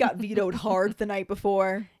against. She got vetoed hard the night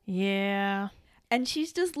before. Yeah. And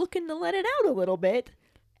she's just looking to let it out a little bit.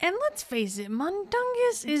 And let's face it,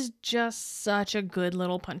 Mundungus is just such a good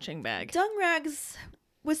little punching bag. Dungrags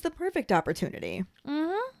was the perfect opportunity.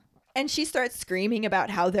 Mm-hmm. And she starts screaming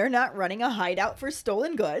about how they're not running a hideout for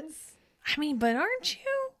stolen goods. I mean, but aren't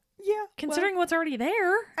you? Yeah. Considering what's already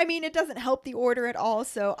there. I mean, it doesn't help the order at all,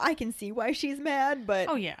 so I can see why she's mad, but...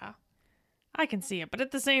 Oh, yeah. I can see it, but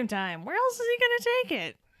at the same time, where else is he going to take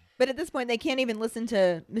it? But at this point, they can't even listen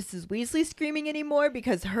to Mrs. Weasley screaming anymore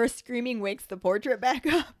because her screaming wakes the portrait back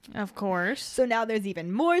up. Of course. So now there's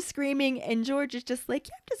even more screaming, and George is just like,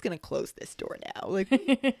 yeah, I'm just going to close this door now. Like, we're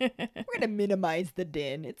going to minimize the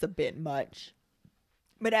din. It's a bit much.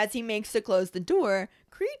 But as he makes to close the door,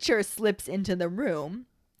 Kreacher slips into the room.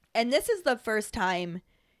 And this is the first time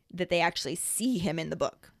that they actually see him in the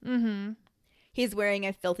book. Mm-hmm. He's wearing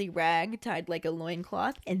a filthy rag tied like a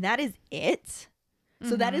loincloth, and that is it.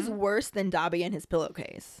 So that is worse than Dobby and his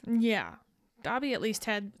pillowcase. Yeah. Dobby at least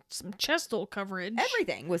had some chest hole coverage.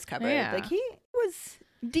 Everything was covered. Yeah. Like, he was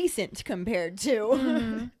decent compared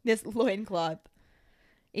to this loincloth.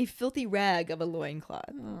 A filthy rag of a loincloth.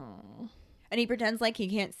 Oh. And he pretends like he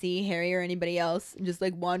can't see Harry or anybody else and just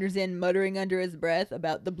like wanders in muttering under his breath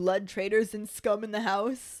about the blood traitors and scum in the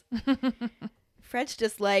house. Fred's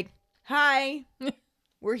just like, hi,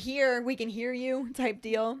 we're here, we can hear you type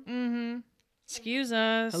deal. Mm-hmm. Excuse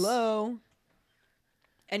us. Hello.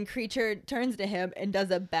 And Kreacher turns to him and does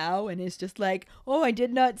a bow and is just like, oh, I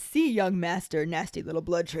did not see young master, nasty little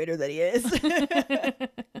blood traitor that he is.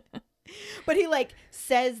 But he like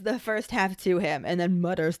says the first half to him and then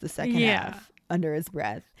mutters the second half under his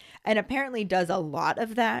breath. And apparently does a lot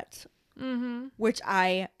of that, which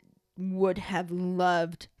I would have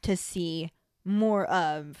loved to see more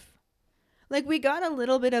of. Like, we got a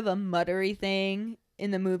little bit of a muttery thing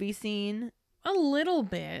in the movie scene. A little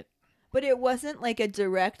bit. But it wasn't like a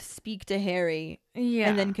direct speak to Harry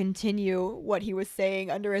and then continue what he was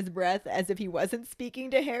saying under his breath as if he wasn't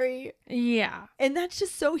speaking to Harry. Yeah. And that's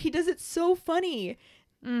just so, he does it so funny.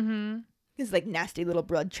 Mm-hmm. He's like nasty little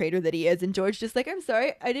blood traitor that he is. And George just like, I'm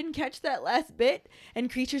sorry, I didn't catch that last bit.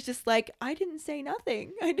 And Kreacher's just like, I didn't say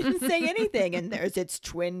nothing. I didn't say anything. And there's its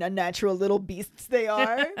twin unnatural little beasts they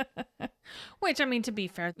are. Which, I mean, to be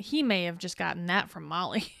fair, he may have just gotten that from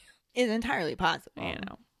Molly. It's entirely possible. You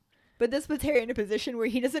know. But this puts Harry in a position where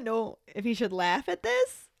he doesn't know if he should laugh at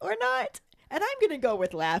this or not. And I'm going to go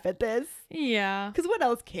with laugh at this. Yeah. Because what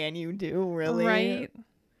else can you do, really? Right.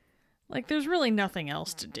 Like, there's really nothing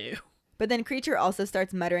else to do. But then Kreacher also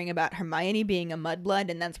starts muttering about Hermione being a mudblood,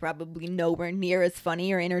 and that's probably nowhere near as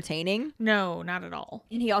funny or entertaining. No, not at all.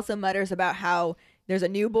 And he also mutters about how there's a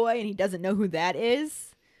new boy and he doesn't know who that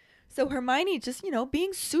is. So Hermione just,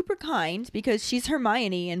 being super kind because she's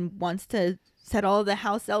Hermione and wants to set all of the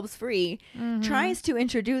house elves free, tries to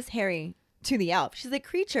introduce Harry to the elf. She's like,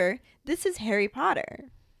 Kreacher, this is Harry Potter.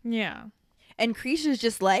 Yeah. And Kreacher's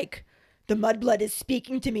just like, the mudblood is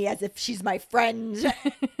speaking to me as if she's my friend.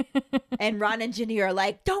 And Ron and Ginny are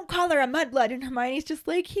like, don't call her a mudblood. And Hermione's just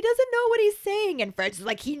like, he doesn't know what he's saying. And Fred's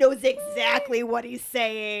like, he knows exactly what he's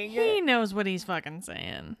saying. He knows what he's fucking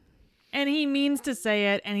saying. And he means to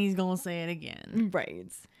say it, and he's gonna say it again.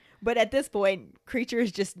 Right. But at this point, Kreacher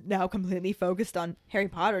is just now completely focused on Harry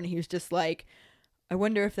Potter. And he's just like, I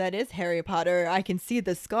wonder if that is Harry Potter. I can see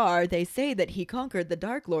the scar. They say that he conquered the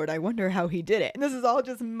Dark Lord. I wonder how he did it. And this is all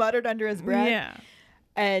just muttered under his breath. Yeah.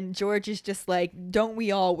 And George is just like, don't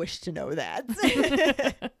we all wish to know that?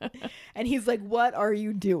 And he's like, what are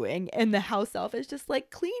you doing? And the house elf is just like,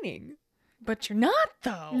 cleaning. But you're not,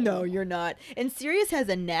 though. No, you're not. And Sirius has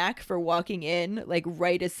a knack for walking in, like,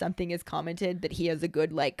 right as something is commented that he has a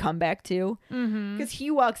good, like, comeback to. Because he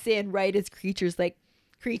walks in right as Creature's like,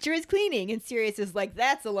 Creature is cleaning. And Sirius is like,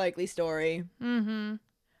 that's a likely story.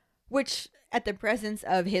 Which, at the presence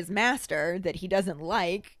of his master that he doesn't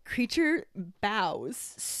like, Creature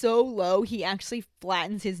bows so low he actually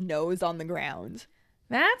flattens his nose on the ground.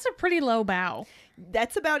 That's a pretty low bow.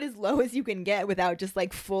 That's about as low as you can get without just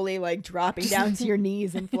like fully like dropping down to your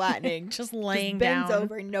knees and flattening. Just laying bends down.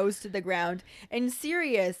 over, nose to the ground. And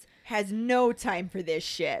Sirius has no time for this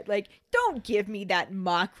shit. Like, don't give me that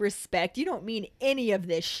mock respect. You don't mean any of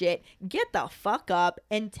this shit. Get the fuck up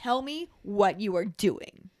and tell me what you are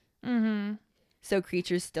doing. So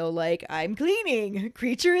Creature's still like, I'm cleaning.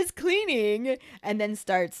 Creature is cleaning. And then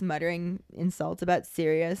starts muttering insults about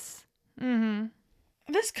Sirius.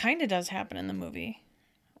 This kind of does happen in the movie.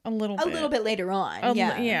 A little bit later on.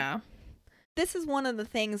 Yeah. Yeah. This is one of the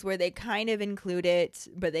things where they kind of include it,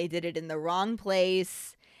 but they did it in the wrong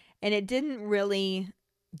place. And it didn't really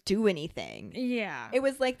do anything. Yeah. It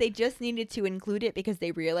was like they just needed to include it because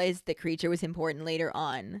they realized the Creature was important later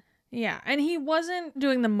on. Yeah. And he wasn't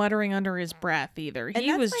doing the muttering under his breath either. And He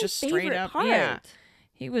that's was my just straight favorite up. part. Yeah.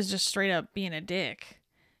 He was just straight up being a dick.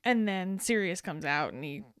 And then Sirius comes out and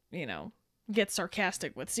he, gets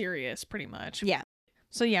sarcastic with Sirius pretty much. Yeah.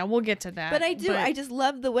 So yeah, we'll get to that. But I just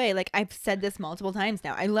love the way, like I've said this multiple times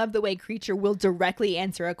now, I love the way Creature will directly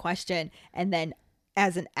answer a question and then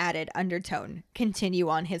as an added undertone continue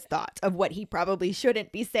on his thought of what he probably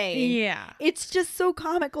shouldn't be saying. Yeah. It's just so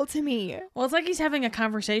comical to me. Well, it's like he's having a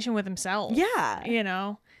conversation with himself.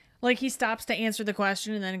 Yeah. Like he stops to answer the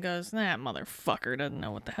question and then goes, that motherfucker doesn't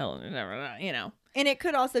know what the hell, And it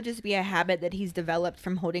could also just be a habit that he's developed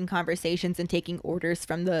from holding conversations and taking orders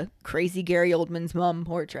from the crazy Gary Oldman's mom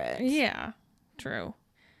portrait. Yeah, true.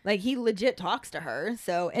 Like, he legit talks to her.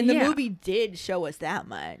 So, and the Yeah. movie did show us that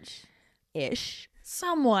much. Ish.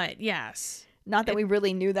 Somewhat, yes. Not that we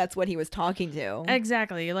really knew that's what he was talking to.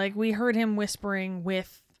 Exactly. Like we heard him whispering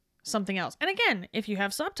with something else. And again, if you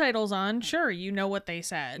have subtitles on, sure, you know what they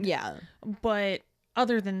said. Yeah. But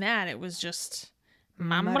other than that, it was just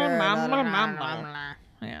mumble, Mutter, mumble, blah, blah, mumble. blah.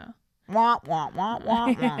 Yeah. Wah, wah, wah,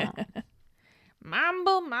 wah, wah.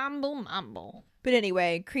 Mumble, mumble, mumble. But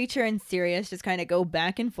anyway, Creature and Sirius just kind of go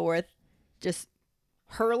back and forth, just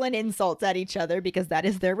hurling insults at each other because that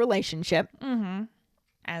is their relationship. Mm-hmm.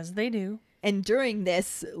 As they do. And during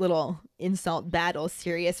this little insult battle,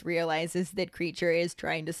 Sirius realizes that Creature is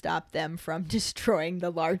trying to stop them from destroying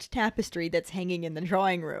the large tapestry that's hanging in the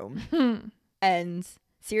drawing room. And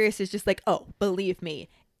Sirius is just like, oh, believe me,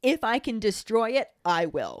 if I can destroy it, I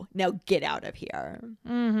will. Now get out of here.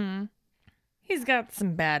 Mm-hmm. He's got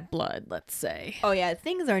some bad blood, let's say. Oh, yeah,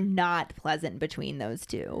 things are not pleasant between those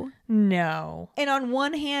two. No. And on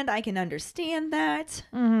one hand, I can understand that.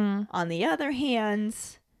 Mm-hmm. On the other hand,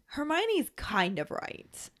 Hermione's kind of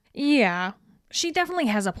right. Yeah. She definitely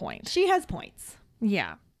has a point. She has points.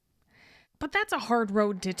 Yeah. But that's a hard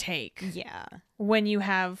road to take Yeah. when you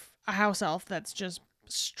have a house elf that's just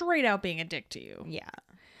straight out being a dick to you. Yeah.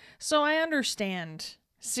 So I understand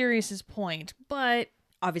Sirius's point, but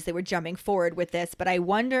Obviously, we're jumping forward with this, but I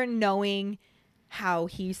wonder, knowing how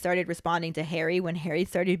he started responding to Harry when Harry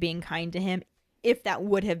started being kind to him, if that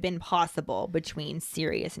would have been possible between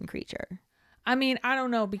Sirius and Creature. I mean, I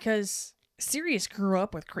don't know, because Sirius grew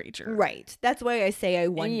up with Creature. Right. That's why I say I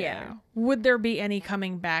wonder. Yeah. Would there be any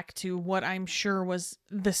coming back to what I'm sure was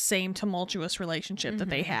the same tumultuous relationship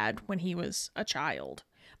that they had when he was a child?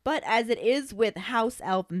 But as it is with house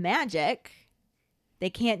elf magic, they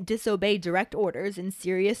can't disobey direct orders, and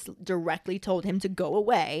Sirius directly told him to go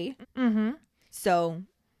away. Mm-hmm. So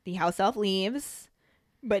the house elf leaves,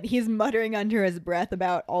 but he's muttering under his breath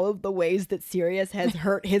about all of the ways that Sirius has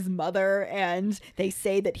hurt his mother, and they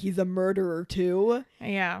say that he's a murderer too.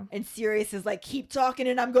 Yeah. And Sirius is like, keep talking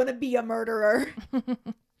and I'm gonna be a murderer.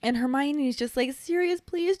 And Hermione's just like, Sirius,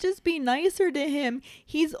 please just be nicer to him.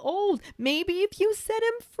 He's old. Maybe if you set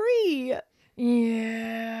him free.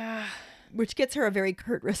 Yeah. Which gets her a very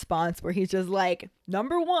curt response where he's just like,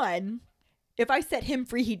 number one, if I set him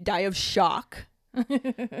free, he'd die of shock.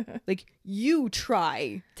 Like, you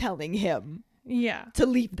try telling him Yeah. to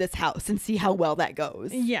leave this house and see how well that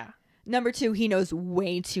goes. Yeah. Number two, he knows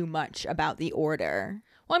way too much about the Order.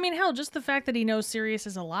 Well, I mean, hell, just the fact that he knows Sirius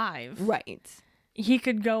is alive. Right. He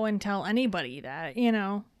could go and tell anybody that, you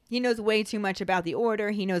know. He knows way too much about the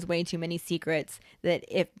Order. He knows way too many secrets that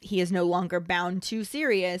if he is no longer bound to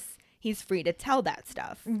Sirius, he's free to tell that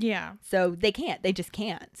stuff. Yeah. So they just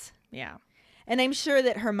can't. Yeah. And I'm sure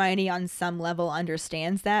that Hermione on some level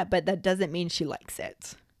understands that, but that doesn't mean she likes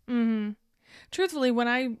it. Mm-hmm. Truthfully, when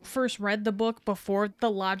I first read the book before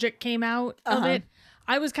the logic came out of it,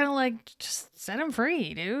 I was kind of like, just set him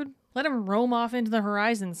free, dude. Let him roam off into the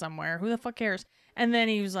horizon somewhere. Who the fuck cares? And then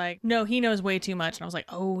he was like, no, he knows way too much. And I was like,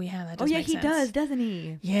 oh, yeah, that does make sense. He does, doesn't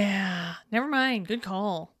he? Yeah. Never mind. Good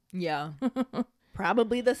call. Yeah.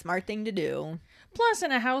 Probably the smart thing to do. Plus,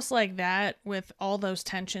 in a house like that, with all those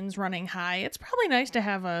tensions running high, it's probably nice to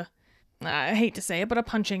have I hate to say it, but a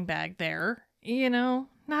punching bag there. You know?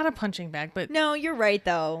 Not a punching bag, but... No, you're right,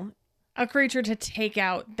 though. A creature to take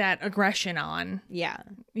out that aggression on. Yeah.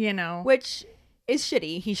 You know? Which is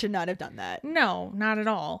shitty. He should not have done that. No, not at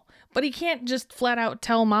all. But he can't just flat out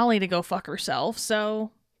tell Molly to go fuck herself,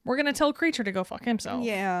 so we're gonna tell Creature to go fuck himself.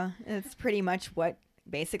 Yeah, it's pretty much what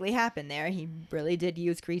basically happened there. He really did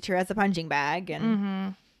use Creature as a punching bag,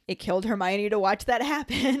 and it killed Hermione to watch that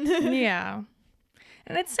happen. Yeah.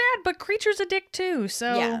 And it's sad, but Creature's a dick too,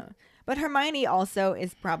 so... Yeah. But Hermione also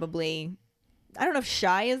is probably, I don't know if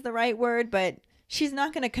shy is the right word, but she's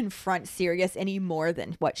not going to confront Sirius any more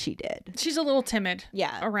than what she did. She's a little timid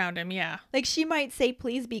Yeah. around him, yeah. Like, she might say,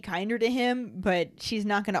 please be kinder to him, but she's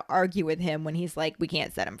not going to argue with him when he's like, we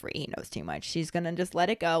can't set him free. He knows too much. She's going to just let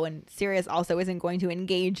it go. And Sirius also isn't going to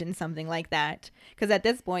engage in something like that. Because at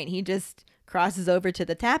this point, he just crosses over to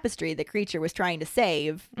the tapestry the Creature was trying to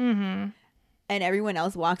save. Mm-hmm. And everyone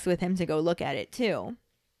else walks with him to go look at it, too.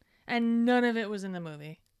 And none of it was in the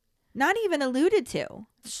movie. Not even alluded to.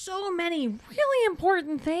 So many really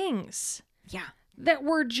important things. Yeah. That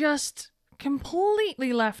were just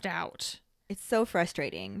completely left out. It's so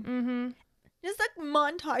frustrating. Mm-hmm. Just like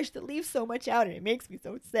montage that leaves so much out and it makes me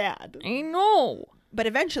so sad. I know. But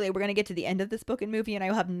eventually we're going to get to the end of this book and movie and I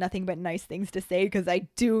will have nothing but nice things to say because I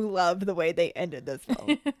do love the way they ended this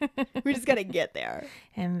film. We just got to get there.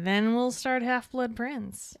 And then we'll start Half-Blood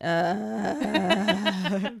Prince. But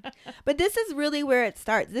this is really where it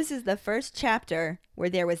starts. This is the first chapter where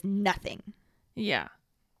there was nothing. Yeah.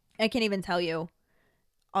 I can't even tell you,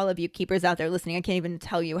 all of you keepers out there listening, I can't even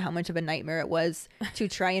tell you how much of a nightmare it was to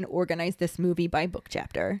try and organize this movie by book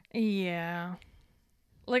chapter. Yeah.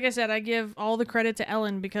 Like I said, I give all the credit to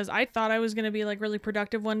Ellen because I thought I was going to be like really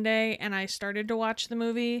productive one day and I started to watch the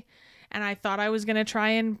movie and I thought I was going to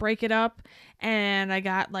try and break it up and I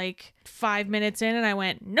got like 5 minutes in and I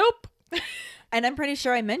went, nope. And I'm pretty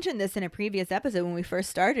sure I mentioned this in a previous episode when we first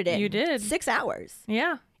started it. You did. 6 hours.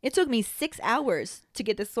 Yeah. It took me 6 hours to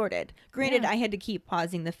get this sorted. Granted, Yeah. I had to keep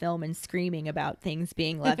pausing the film and screaming about things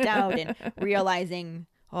being left out and realizing,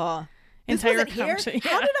 this Entire wasn't here? conversation.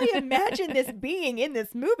 How did I imagine this being in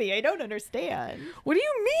this movie? I don't understand. What do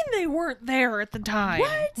you mean they weren't there at the time?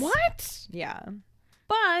 What? Yeah.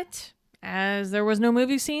 But as there was no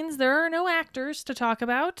movie scenes, there are no actors to talk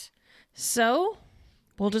about. So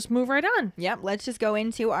we'll just move right on. Yep, let's just go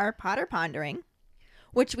into our Potter Pondering,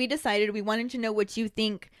 which we decided we wanted to know what you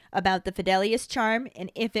think about the Fidelius charm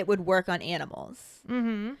and if it would work on animals.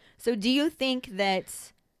 Mm-hmm. So do you think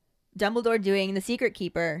that Dumbledore doing the Secret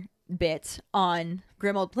Keeper bit on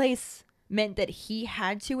Grimmauld Place meant that he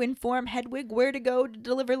had to inform Hedwig where to go to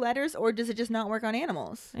deliver letters, or does it just not work on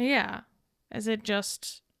animals? Yeah. Is it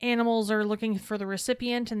just animals are looking for the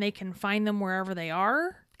recipient and they can find them wherever they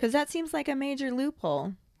are? Because that seems like a major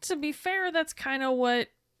loophole. To be fair, that's kind of what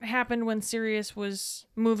happened when Sirius was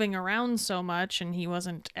moving around so much and he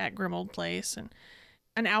wasn't at Grimmauld Place, and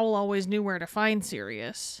an owl always knew where to find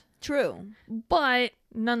Sirius. True. But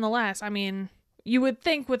nonetheless, I mean, you would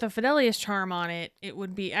think with a Fidelius charm on it, it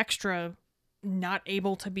would be extra not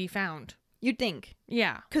able to be found. You'd think.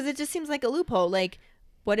 Yeah. Because it just seems like a loophole. Like,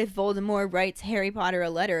 what if Voldemort writes Harry Potter a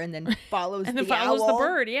letter and then follows And the then follows owl? the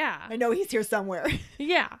bird, yeah. I know he's here somewhere.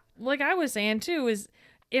 Yeah. Like I was saying too, is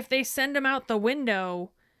if they send him out the window,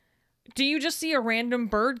 do you just see a random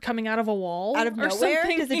bird coming out of a wall? Out of or nowhere?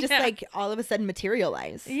 something? Does it just Yeah. like all of a sudden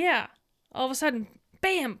materialize? Yeah. All of a sudden,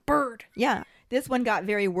 bam, bird. Yeah. This one got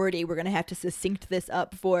very wordy. We're going to have to succinct this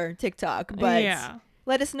up for TikTok. But Yeah.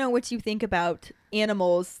 let us know what you think about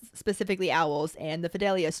animals, specifically owls, and the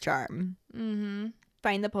Fidelius charm. Mm-hmm.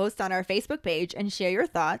 Find the post on our Facebook page and share your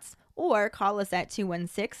thoughts, or call us at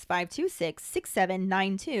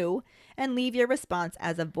 216-526-6792 and leave your response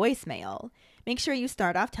as a voicemail. Make sure you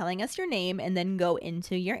start off telling us your name and then go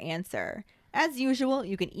into your answer. As usual,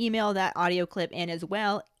 you can email that audio clip in as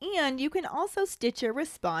well, and you can also stitch your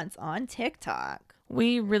response on TikTok.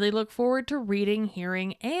 We really look forward to reading,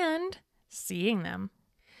 hearing, and seeing them.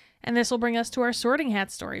 And this will bring us to our Sorting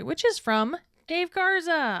Hat story, which is from Dave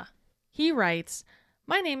Garza. He writes,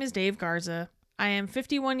 "My name is Dave Garza. I am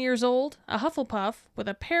 51 years old, a Hufflepuff with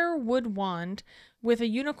a pear wood wand with a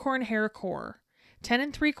unicorn hair core,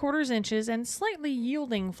 10 3/4 inches, and slightly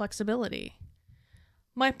yielding flexibility.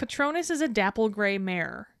 My Patronus is a dapple gray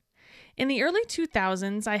mare. In the early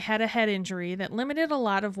 2000s, I had a head injury that limited a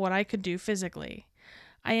lot of what I could do physically.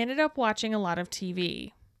 I ended up watching a lot of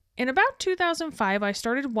TV. In about 2005, I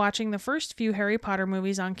started watching the first few Harry Potter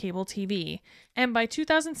movies on cable TV, and by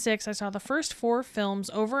 2006, I saw the first 4 films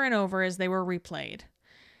over and over as they were replayed.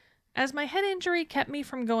 As my head injury kept me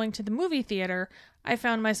from going to the movie theater, I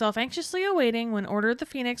found myself anxiously awaiting when Order of the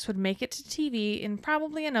Phoenix would make it to TV in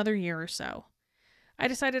probably another year or so. I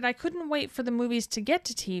decided I couldn't wait for the movies to get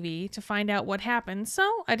to TV to find out what happened,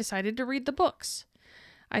 so I decided to read the books.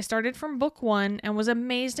 I started from book 1 and was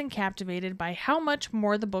amazed and captivated by how much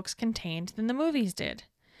more the books contained than the movies did,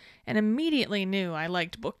 and immediately knew I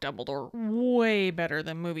liked book Dumbledore way better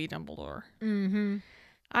than movie Dumbledore.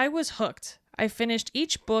 I was hooked. I finished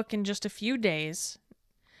each book in just a few days.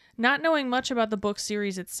 Not knowing much about the book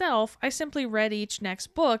series itself, I simply read each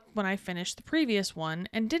next book when I finished the previous one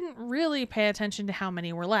and didn't really pay attention to how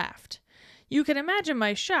many were left. You can imagine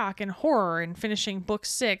my shock and horror in finishing book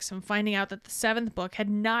 6 and finding out that the 7th book had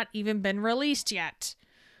not even been released yet.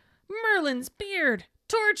 Merlin's beard!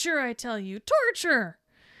 Torture, I tell you, torture!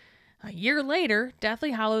 A year later,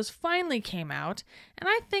 Deathly Hallows finally came out, and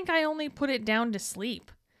I think I only put it down to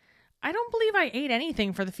sleep. I don't believe I ate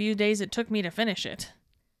anything for the few days it took me to finish it.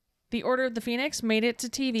 The Order of the Phoenix made it to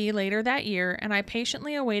TV later that year, and I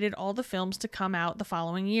patiently awaited all the films to come out the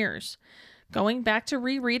following years, going back to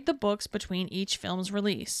reread the books between each film's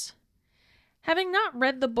release. Having not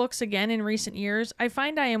read the books again in recent years, I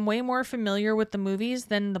find I am way more familiar with the movies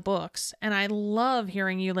than the books, and I love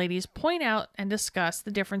hearing you ladies point out and discuss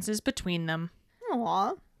the differences between them.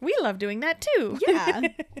 Aw. We love doing that too. Yeah.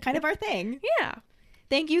 Kind of our thing. Yeah.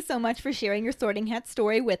 Thank you so much for sharing your Sorting Hat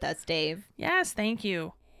story with us, Dave. Yes, thank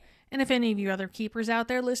you. And if any of you other keepers out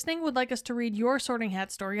there listening would like us to read your Sorting Hat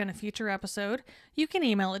story on a future episode, you can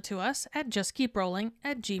email it to us at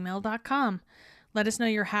justkeeprolling@gmail.com. Let us know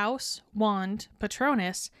your house, wand,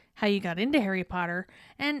 Patronus, how you got into Harry Potter,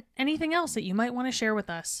 and anything else that you might want to share with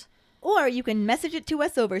us. Or you can message it to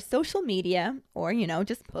us over social media, or,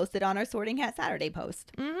 just post it on our Sorting Hat Saturday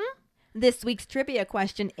post. This week's trivia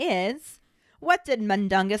question is, what did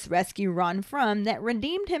Mundungus rescue Ron from that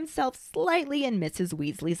redeemed himself slightly in Mrs.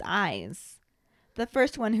 Weasley's eyes? The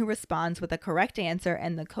first one who responds with a correct answer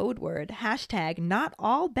and the code word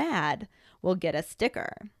 #NotAllBad will get a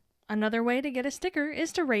sticker. Another way to get a sticker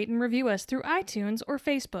is to rate and review us through iTunes or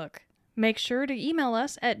Facebook. Make sure to email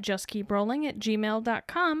us at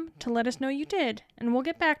justkeeprolling@gmail.com to let us know you did, and we'll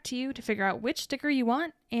get back to you to figure out which sticker you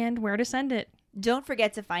want and where to send it. Don't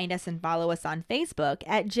forget to find us and follow us on Facebook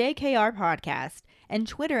at JKR Podcast and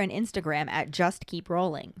Twitter and Instagram at Just Keep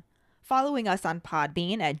Rolling. Following us on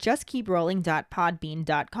Podbean at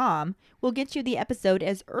justkeeprolling.podbean.com will get you the episode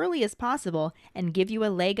as early as possible and give you a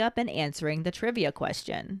leg up in answering the trivia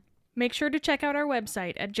question. Make sure to check out our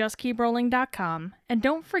website at justkeeprolling.com, and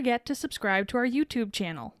don't forget to subscribe to our YouTube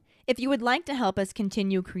channel. If you would like to help us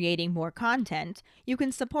continue creating more content, you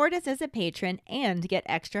can support us as a patron and get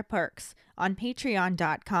extra perks on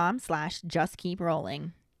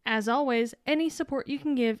patreon.com/justkeeprolling. As always, any support you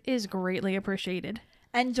can give is greatly appreciated.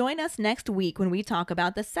 And join us next week when we talk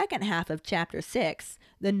about the second half of Chapter 6,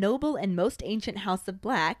 the noble and most ancient House of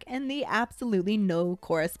Black, and the absolutely no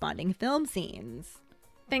corresponding film scenes.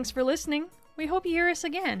 Thanks for listening. We hope you hear us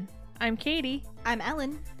again. I'm Katie. I'm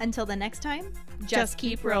Ellen. Until the next time, Just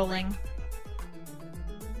keep rolling.